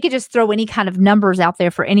if we could just throw any kind of numbers out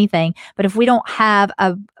there for anything, but if we don't have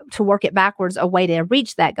to work it backwards, a way to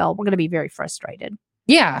reach that goal, we're going to be very frustrated.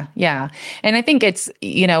 Yeah. Yeah. And I think it's,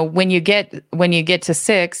 when you get to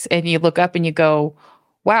 6 and you look up and you go,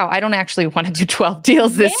 wow, I don't actually want to do 12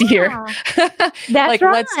 deals this year. That's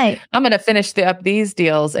right. I'm going to finish up these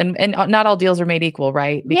deals, and not all deals are made equal,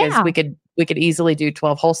 right? Because we could easily do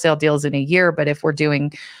 12 wholesale deals in a year, but if we're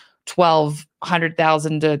doing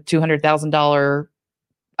 $1,200,000 to $200,000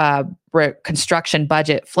 construction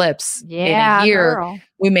budget flips in a year,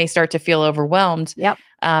 we may start to feel overwhelmed.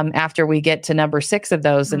 After we get to number 6 of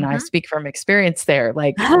those, and I speak from experience there,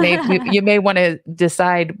 like you may want to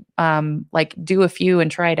decide, do a few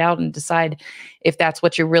and try it out and decide if that's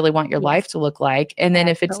what you really want your life to look like. And then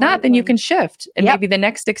if it's not, then you can shift. And maybe the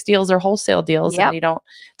next 6 deals are wholesale deals and you don't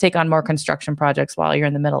take on more construction projects while you're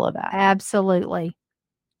in the middle of that. Absolutely.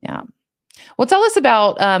 Yeah. Well, tell us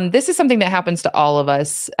about, this is something that happens to all of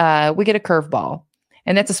us. We get a curveball.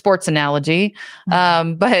 And that's a sports analogy.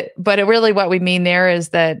 But really what we mean there is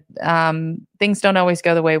that things don't always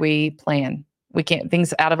go the way we plan.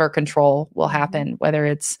 Things out of our control will happen, whether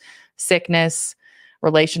it's sickness,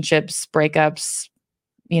 relationships, breakups,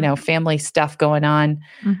 family stuff going on.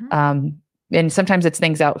 And sometimes it's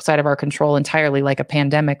things outside of our control entirely, like a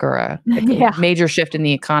pandemic or a major shift in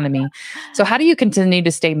the economy. So how do you continue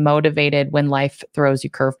to stay motivated when life throws you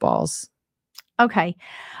curveballs? Okay.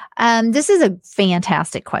 This is a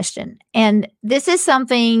fantastic question. And this is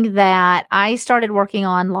something that I started working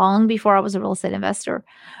on long before I was a real estate investor.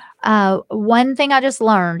 One thing I just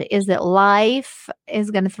learned is that life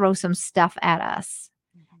is going to throw some stuff at us.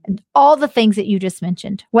 And all the things that you just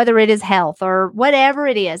mentioned, whether it is health or whatever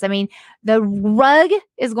it is. I mean, the rug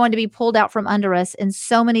is going to be pulled out from under us in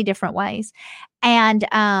so many different ways. And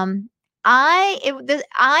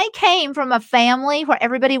I came from a family where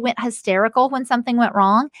everybody went hysterical when something went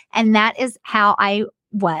wrong. And that is how I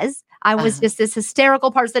was. I was just this hysterical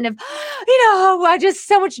person of, I just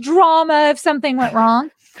so much drama if something went wrong.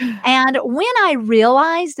 And when I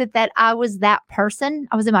realized that I was that person,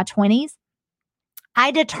 I was in my 20s.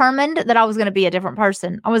 I determined that I was going to be a different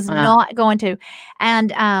person. I was not going to.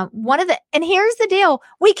 And and here's the deal.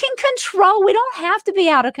 We can control. We don't have to be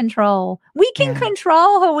out of control. We can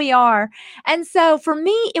control who we are. And so for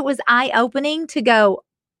me, it was eye-opening to go,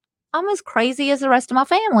 I'm as crazy as the rest of my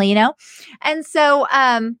family, And so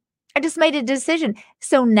I just made a decision.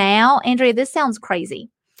 So now, Andrea, this sounds crazy.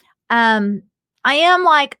 I am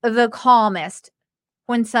like the calmest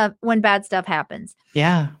when bad stuff happens.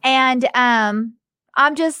 Yeah. And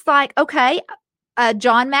I'm just like, okay, a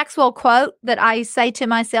John Maxwell quote that I say to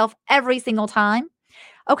myself every single time.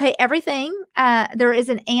 Okay, there is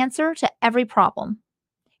an answer to every problem,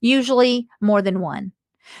 usually more than one.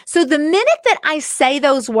 So the minute that I say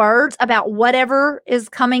those words about whatever is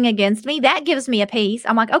coming against me, that gives me a peace.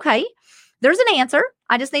 I'm like, okay, there's an answer.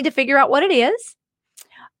 I just need to figure out what it is.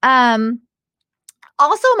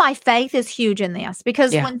 Also, my faith is huge in this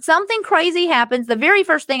because when something crazy happens, the very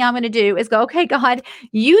first thing I'm going to do is go, okay, God,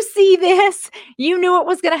 you see this. You knew it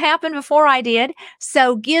was going to happen before I did.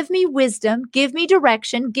 So give me wisdom, give me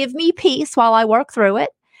direction, give me peace while I work through it.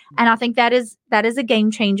 And I think that is a game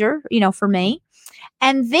changer, for me.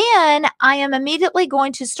 And then I am immediately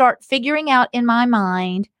going to start figuring out in my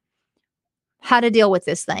mind how to deal with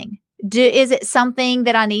this thing. Is it something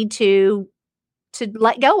that I need to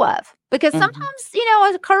let go of? Because sometimes,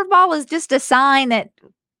 a curveball is just a sign that,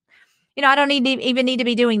 I don't even need to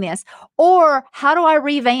be doing this. Or how do I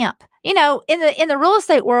revamp? In the real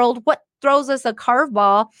estate world, what throws us a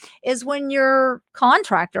curveball is when your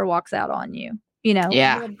contractor walks out on you,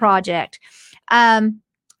 project.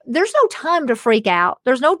 There's no time to freak out.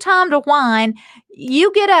 There's no time to whine.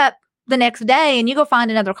 You get up the next day and you go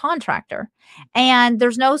find another contractor. And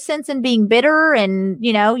there's no sense in being bitter and,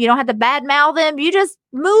 you don't have to badmouth them. You just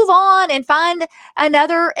move on and find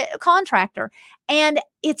another contractor. And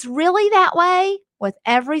it's really that way with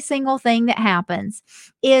every single thing that happens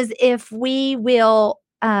is if we will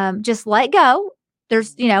just let go.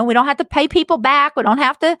 There's, we don't have to pay people back. We don't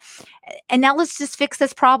have to. And now let's just fix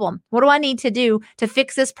this problem. What do I need to do to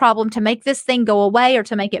fix this problem, to make this thing go away or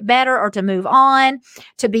to make it better or to move on,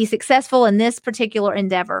 to be successful in this particular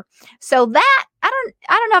endeavor? So that, I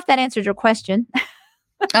don't know if that answered your question.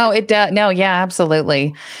 Oh, it does. No, yeah,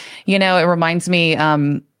 absolutely. It reminds me,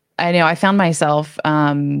 I found myself,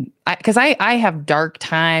 because I have dark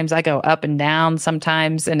times. I go up and down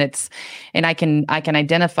sometimes, and I can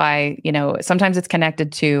identify. Sometimes it's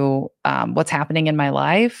connected to what's happening in my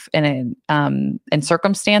life and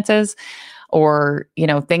circumstances, or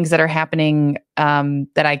things that are happening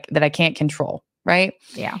that I can't control. Right.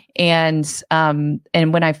 Yeah. And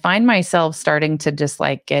when I find myself starting to just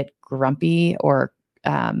like get grumpy or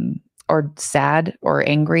sad or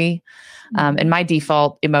angry. And my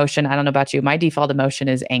default emotion, I don't know about you, my default emotion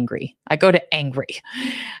is angry. I go to angry.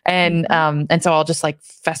 And so I'll just like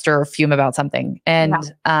fester or fume about something. And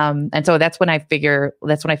so that's when I figure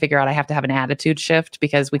out I have to have an attitude shift,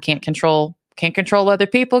 because we can't control other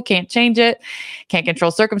people, can't change it, can't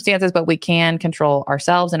control circumstances, but we can control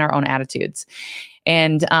ourselves and our own attitudes.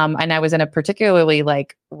 And I was in a particularly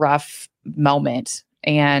like rough moment,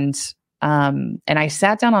 and I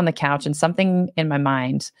sat down on the couch, and something in my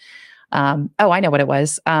mind, I know what it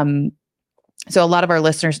was. So a lot of our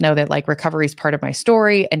listeners know that like recovery is part of my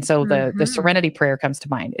story. And so the serenity prayer comes to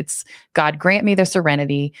mind. It's, God, grant me the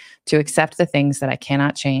serenity to accept the things that I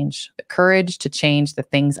cannot change, the courage to change the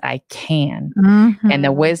things I can, and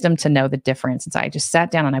the wisdom to know the difference. And so I just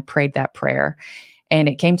sat down and I prayed that prayer, and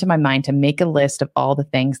it came to my mind to make a list of all the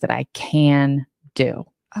things that I can do.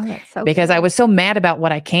 Oh, that's so because cool. I was so mad about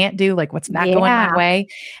what I can't do, like what's not going my way.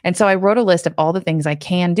 And so I wrote a list of all the things I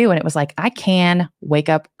can do. And it was like, I can wake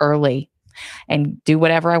up early and do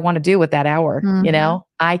whatever I want to do with that hour.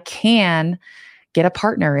 I can get a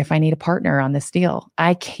partner if I need a partner on this deal.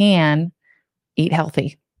 I can eat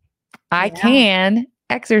healthy. I can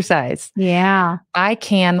exercise. Yeah. I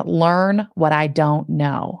can learn what I don't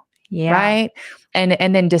know. Yeah. Right.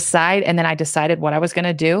 And then decide. And then I decided what I was going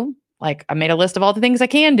to do. Like I made a list of all the things I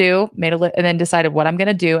can do, and then decided what I'm going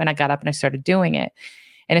to do. And I got up and I started doing it.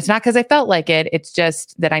 And it's not because I felt like it. It's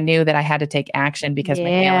just that I knew that I had to take action because my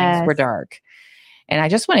feelings were dark. And I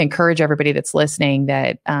just want to encourage everybody that's listening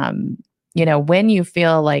that, when you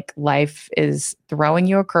feel like life is throwing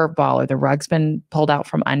you a curveball or the rug's been pulled out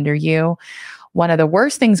from under you, one of the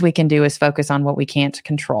worst things we can do is focus on what we can't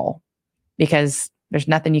control, because there's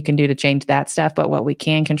nothing you can do to change that stuff. But what we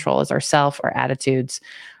can control is ourself, our attitudes,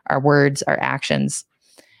 our words, our actions.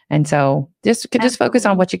 And so just focus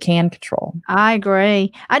on what you can control. I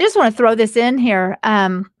agree. I just want to throw this in here.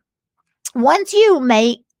 Once you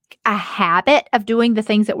make a habit of doing the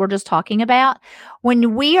things that we're just talking about,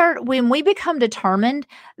 when we become determined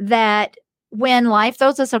that when life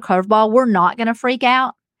throws us a curveball, we're not going to freak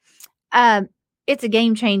out. It's a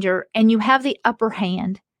game changer, and you have the upper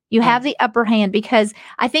hand. You have the upper hand, because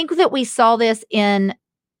I think that we saw this in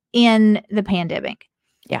the pandemic.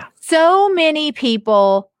 Yeah. So many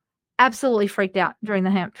people absolutely freaked out during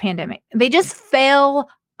the pandemic. They just fell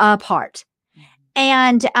apart.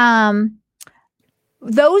 And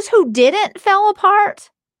those who didn't fall apart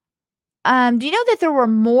Do you know that there were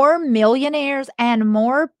more millionaires and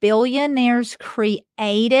more billionaires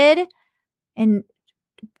created in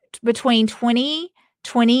between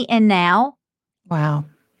 2020 and now Wow.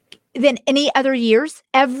 than any other years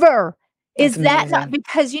ever? That's Is that not amazing.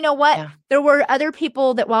 because you know what? Yeah. There were other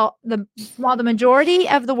people that while the majority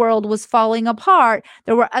of the world was falling apart,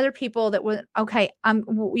 there were other people that were okay.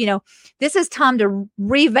 This is time to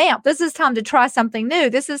revamp. This is time to try something new.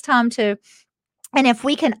 This is time to. And if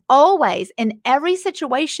we can always, in every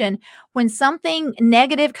situation, when something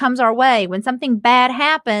negative comes our way, when something bad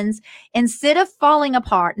happens, instead of falling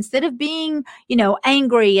apart, instead of being,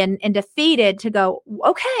 angry and defeated, to go,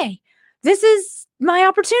 okay, this is my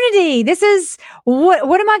opportunity. This is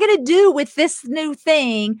what am I going to do with this new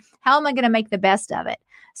thing? How am I going to make the best of it?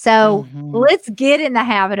 So let's get in the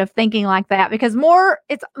habit of thinking like that, because more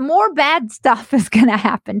bad stuff is going to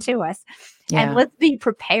happen to us. Yeah. And let's be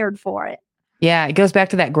prepared for it. Yeah, it goes back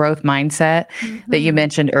to that growth mindset that you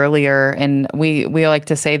mentioned earlier. And we like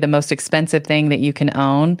to say the most expensive thing that you can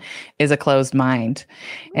own is a closed mind.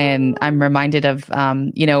 And I'm reminded of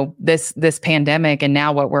this pandemic, and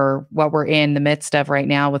now what we're in the midst of right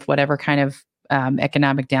now with whatever kind of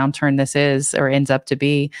economic downturn this is or ends up to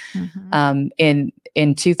be.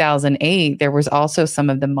 In 2008, there was also some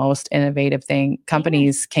of the most innovative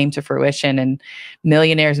companies came to fruition, and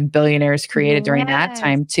millionaires and billionaires created during that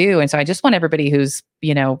time too. And so I just want everybody who's,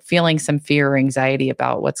 feeling some fear or anxiety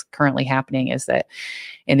about what's currently happening, is that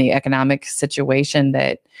in the economic situation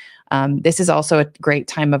that this is also a great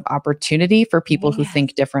time of opportunity for people who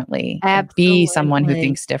think differently. Absolutely. Be someone who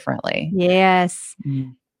thinks differently. Yes.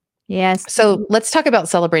 Yes. So let's talk about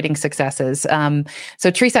celebrating successes. So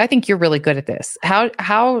Teresa, I think you're really good at this. How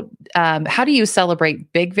do you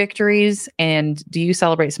celebrate big victories, and do you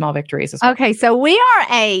celebrate small victories as well? Okay, so we are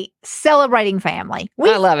a celebrating family.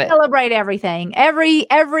 I love it. Celebrate everything,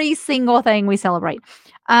 every single thing we celebrate.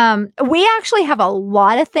 We actually have a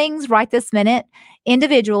lot of things right this minute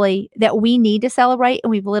individually that we need to celebrate,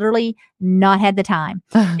 and we've literally not had the time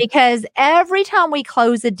because every time we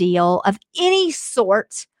close a deal of any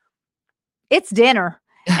sort, it's dinner,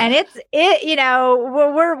 and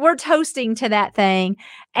we're toasting to that thing.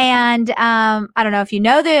 And I don't know if you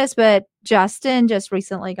know this, but Justin just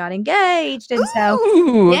recently got engaged, and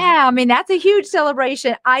so yeah, I mean that's a huge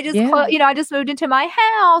celebration. I just moved into my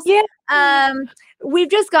house. Yeah.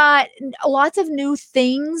 We've just got lots of new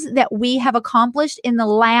things that we have accomplished in the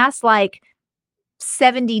last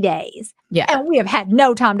 70 days. Yeah. And we have had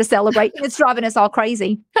no time to celebrate. It's driving us all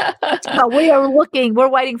crazy. But we're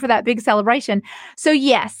waiting for that big celebration. So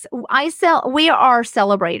yes, we are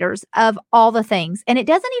celebrators of all the things. And it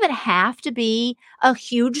doesn't even have to be a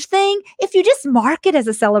huge thing if you just mark it as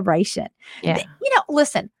a celebration. Yeah.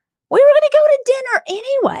 Listen, we were going to go to dinner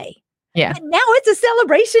anyway. Yeah. And now it's a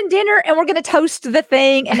celebration dinner, and we're going to toast the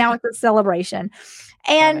thing, and now it's a celebration.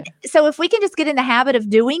 And so if we can just get in the habit of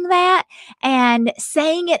doing that and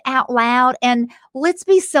saying it out loud, and let's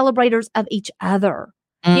be celebrators of each other.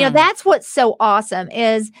 That's what's so awesome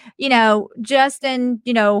is, Justin,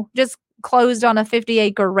 just closed on a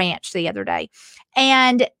 50-acre ranch the other day.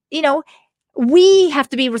 And, we have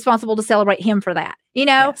to be responsible to celebrate him for that,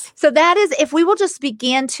 Yes. So that is, if we will just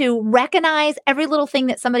begin to recognize every little thing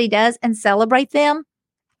that somebody does and celebrate them.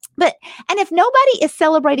 And if nobody is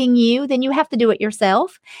celebrating you, then you have to do it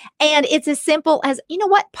yourself. And it's as simple as,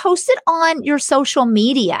 post it on your social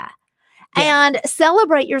media and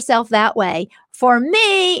celebrate yourself that way. For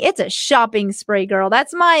me, it's a shopping spree, girl.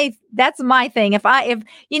 That's my thing. If I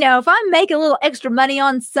make a little extra money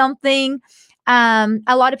on something,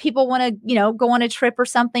 a lot of people want to, go on a trip or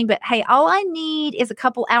something, but hey, all I need is a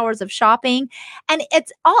couple hours of shopping, and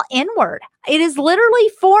it's all inward. It is literally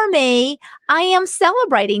for me. I am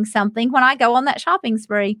celebrating something when I go on that shopping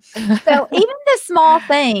spree. So even the small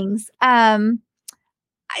things, I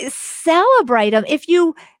celebrate them. If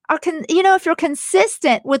you are, if you're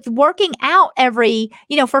consistent with working out every,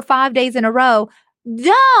 for 5 days in a row,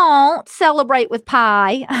 don't celebrate with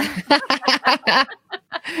pie. I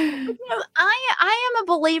am a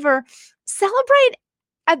believer. Celebrate.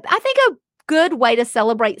 I think a good way to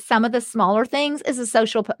celebrate some of the smaller things is a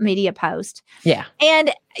social media post. Yeah.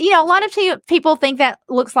 And, a lot of people think that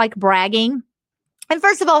looks like bragging. And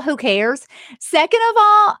first of all, who cares? Second of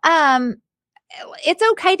all, it's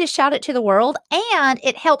okay to shout it to the world, and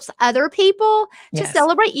it helps other people to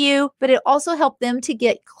celebrate you, but it also helps them to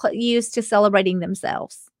get used to celebrating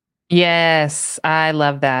themselves. Yes, I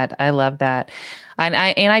love that. And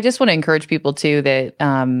I just want to encourage people too that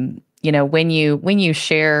when you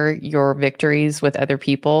share your victories with other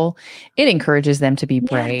people, it encourages them to be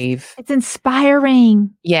brave. It's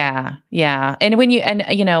inspiring. Yeah. Yeah. And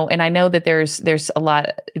and I know that there's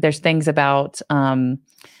things about,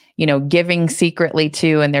 giving secretly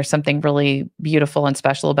too. And there's something really beautiful and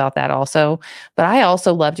special about that also. But I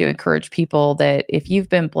also love to encourage people that if you've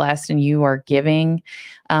been blessed and you are giving,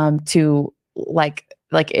 to like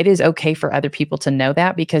it is okay for other people to know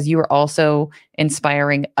that, because you are also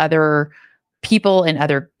inspiring other people and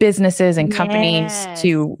other businesses and companies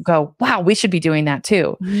to go, wow, we should be doing that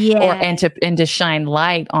too. And to shine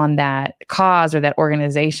light on that cause or that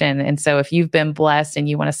organization. And so if you've been blessed and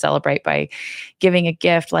you want to celebrate by giving a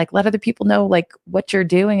gift, like let other people know like what you're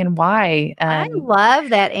doing and why. I love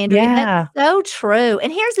that, Andrea. Yeah. That's so true.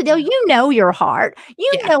 And here's the deal. You know your heart.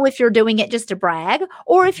 You know if you're doing it just to brag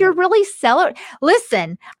or if you're really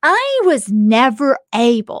Listen, I was never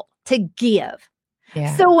able to give.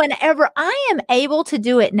 Yeah. So whenever I am able to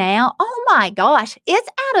do it now, oh my gosh, it's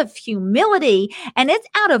out of humility and it's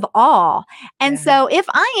out of awe. And so if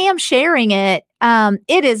I am sharing it,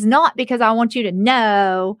 it is not because I want you to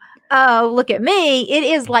know, oh, look at me. It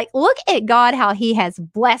is like, look at God, how he has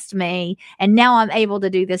blessed me. And now I'm able to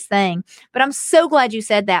do this thing. But I'm so glad you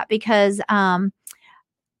said that, because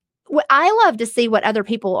I love to see what other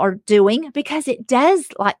people are doing, because it does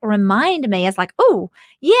like remind me. It's like, oh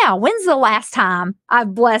yeah, when's the last time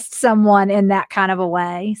I've blessed someone in that kind of a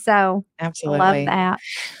way? So absolutely, I love that.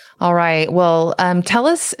 All right. Well, tell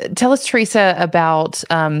us, Teresa, about,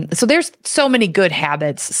 so there's so many good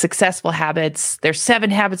habits, successful habits. There's 7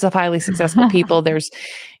 habits of highly successful people. There's,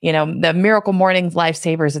 the Miracle Mornings,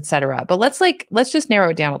 Lifesavers, et cetera. But let's just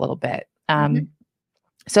narrow it down a little bit.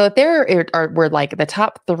 So if there were like the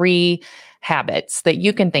top 3 habits that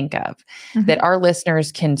you can think of that our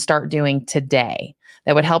listeners can start doing today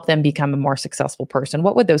that would help them become a more successful person,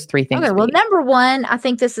 what would those 3 things be? Well, number 1, I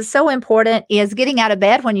think this is so important, is getting out of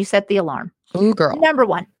bed when you set the alarm. Ooh, girl. Number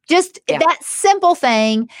 1, just that simple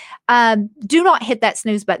thing. Do not hit that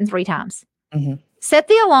snooze button 3 times. Set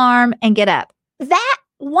the alarm and get up. That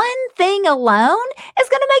one thing alone is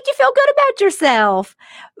going to make you feel good about yourself,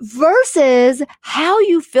 versus how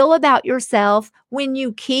you feel about yourself when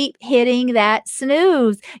you keep hitting that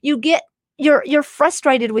snooze. You're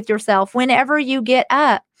frustrated with yourself whenever you get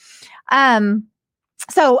up.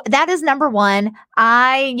 So that is number 1.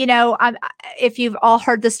 If you've all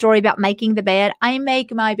heard the story about making the bed, I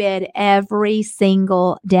make my bed every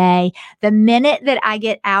single day. The minute that I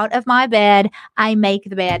get out of my bed, I make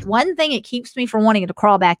the bed. One thing, it keeps me from wanting to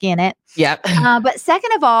crawl back in it. Yep. But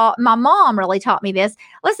second of all, my mom really taught me this.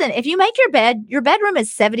 Listen, if you make your bed, your bedroom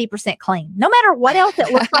is 70% clean. No matter what else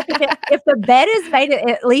it looks like, if the bed is made, it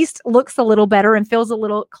at least looks a little better and feels a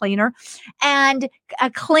little cleaner. And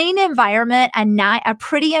a clean environment, a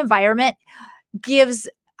pretty environment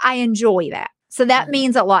I enjoy that. So that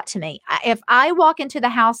means a lot to me. If I walk into the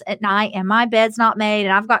house at night and my bed's not made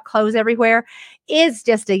and I've got clothes everywhere, it's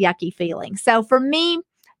just a yucky feeling. So for me,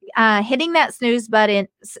 hitting that snooze button,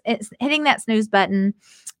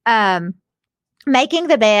 making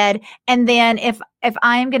the bed. And then if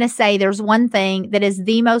I'm going to say there's one thing that is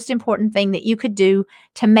the most important thing that you could do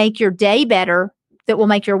to make your day better, that will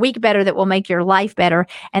make your week better, that will make your life better,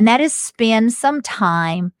 and that is spend some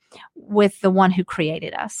time with the one who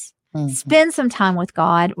created us. Spend some time with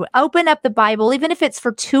God. Open up the Bible, even if it's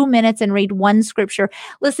for 2 minutes, and read one scripture.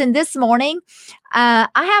 Listen, this morning, I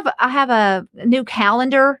have a new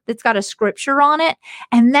calendar that's got a scripture on it.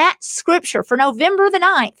 And that scripture for November the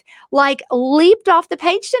 9th, leaped off the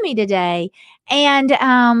page to me today. And,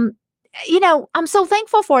 I'm so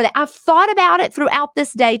thankful for that. I've thought about it throughout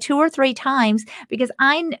this day 2 or 3 times, because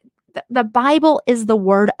the Bible is the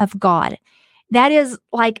word of God. That is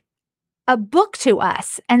like a book to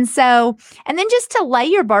us. And then just to lay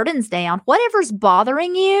your burdens down, whatever's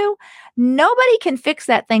bothering you, nobody can fix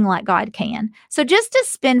that thing like God can. So just to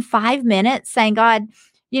spend 5 minutes saying, God,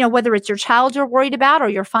 whether it's your child you're worried about, or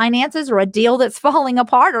your finances, or a deal that's falling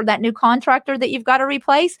apart, or that new contractor that you've got to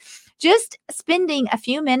replace, just spending a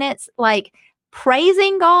few minutes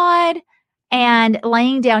praising God and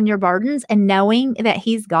laying down your burdens and knowing that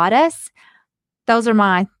he's got us. Those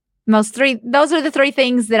are the 3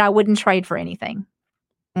 things that I wouldn't trade for anything.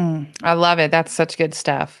 I love it. That's such good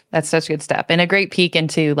stuff. And a great peek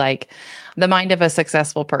into the mind of a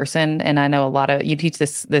successful person. And I know you teach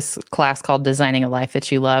this class called Designing a Life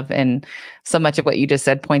That You Love. And so much of what you just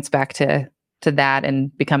said points back to that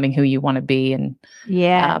and becoming who you want to be. And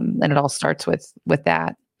and it all starts with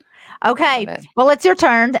that. Okay. Well, it's your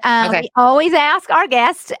turn. Okay. We always ask our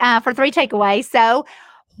guests for 3 takeaways. So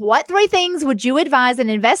What 3 things would you advise an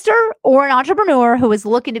investor or an entrepreneur who is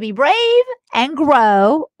looking to be brave and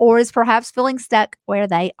grow, or is perhaps feeling stuck where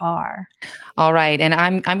they are? All right, and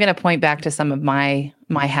I'm going to point back to some of my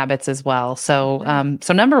habits as well. So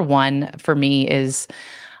number one for me is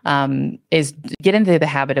get into the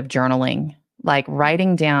habit of journaling, like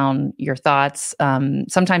writing down your thoughts.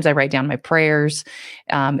 Sometimes I write down my prayers.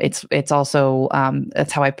 It's also,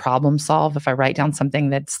 that's how I problem solve. If I write down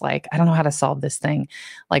something that's like, I don't know how to solve this thing,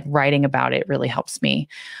 like writing about it really helps me.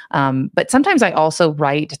 But sometimes I also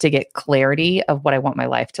write to get clarity of what I want my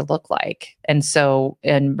life to look like. And so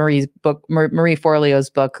in Marie's book, Marie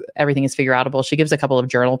Forleo's book, Everything is Figure Outable, she gives a couple of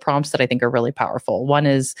journal prompts that I think are really powerful. One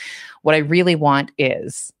is, what I really want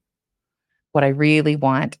is. What I really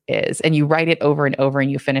want is, and you write it over and over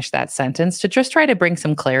and you finish that sentence to just try to bring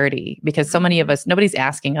some clarity, because so many of us, nobody's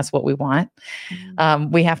asking us what we want.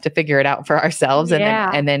 We have to figure it out for ourselves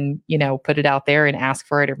and then, put it out there and ask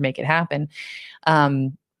for it or make it happen.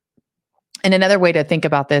 And another way to think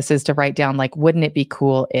about this is to write down, like, wouldn't it be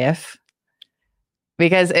cool if?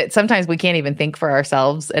 Because sometimes we can't even think for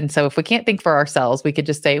ourselves. And so if we can't think for ourselves, we could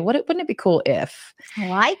just say, wouldn't it be cool if? I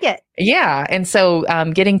like it. Yeah. And so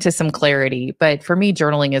getting to some clarity. But for me,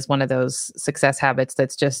 journaling is one of those success habits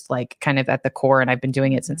that's just like kind of at the core. And I've been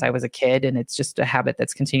doing it since I was a kid. And it's just a habit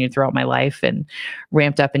that's continued throughout my life and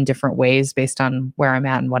ramped up in different ways based on where I'm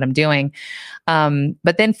at and what I'm doing.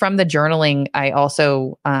 But then from the journaling, I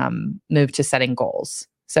also moved to setting goals.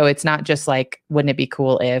 So it's not just like, wouldn't it be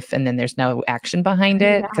cool if, and then there's no action behind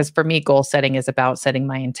it? Because for me, goal setting is about setting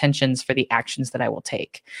my intentions for the actions that I will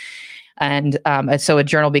take. And so a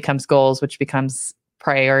journal becomes goals, which becomes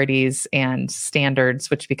priorities, and standards,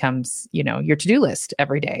 which becomes, your to-do list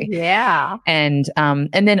every day. Yeah. And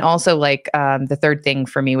then also like the third thing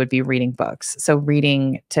for me would be reading books. So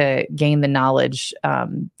reading to gain the knowledge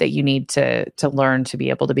that you need to learn to be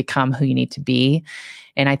able to become who you need to be.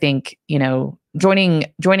 And I think, joining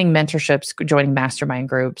mentorships, joining mastermind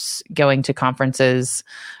groups, going to conferences,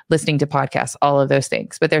 listening to podcasts, all of those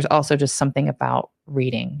things. But there's also just something about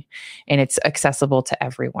reading, and it's accessible to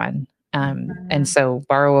everyone. And so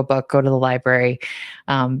borrow a book, go to the library,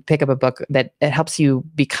 pick up a book that helps you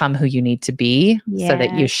become who you need to be, so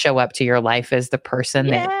that you show up to your life as the person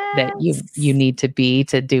that you need to be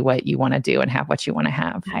to do what you want to do and have what you want to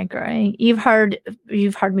have. I agree. You've heard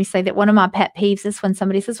me say that one of my pet peeves is when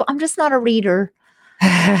somebody says, well, I'm just not a reader.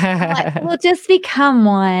 Like, well, just become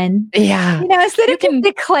one. Yeah. Instead of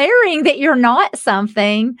declaring that you're not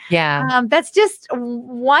something. Yeah. That's just,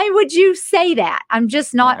 why would you say that? I'm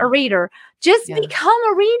just not a reader. Just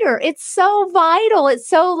become a reader. It's so vital. It's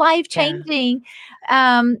so life-changing.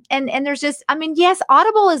 And there's just, yes,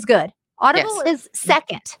 Audible is good. Audible is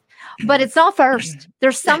second, but it's not first.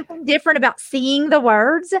 There's something different about seeing the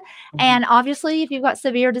words. And obviously, if you've got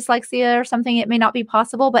severe dyslexia or something, it may not be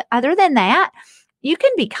possible. But other than that, you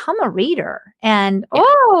can become a reader. And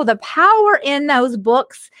the power in those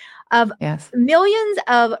books of millions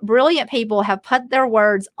of brilliant people have put their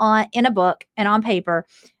words in a book and on paper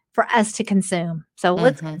for us to consume. So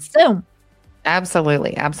let's consume.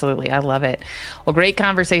 Absolutely. Absolutely. I love it. Well, great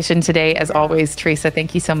conversation today. As always, Teresa,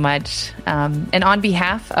 thank you so much. And on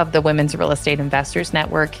behalf of the Women's Real Estate Investors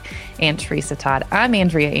Network and Teresa Todd, I'm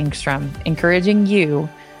Andrea Engstrom, encouraging you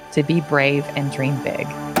to be brave and dream big.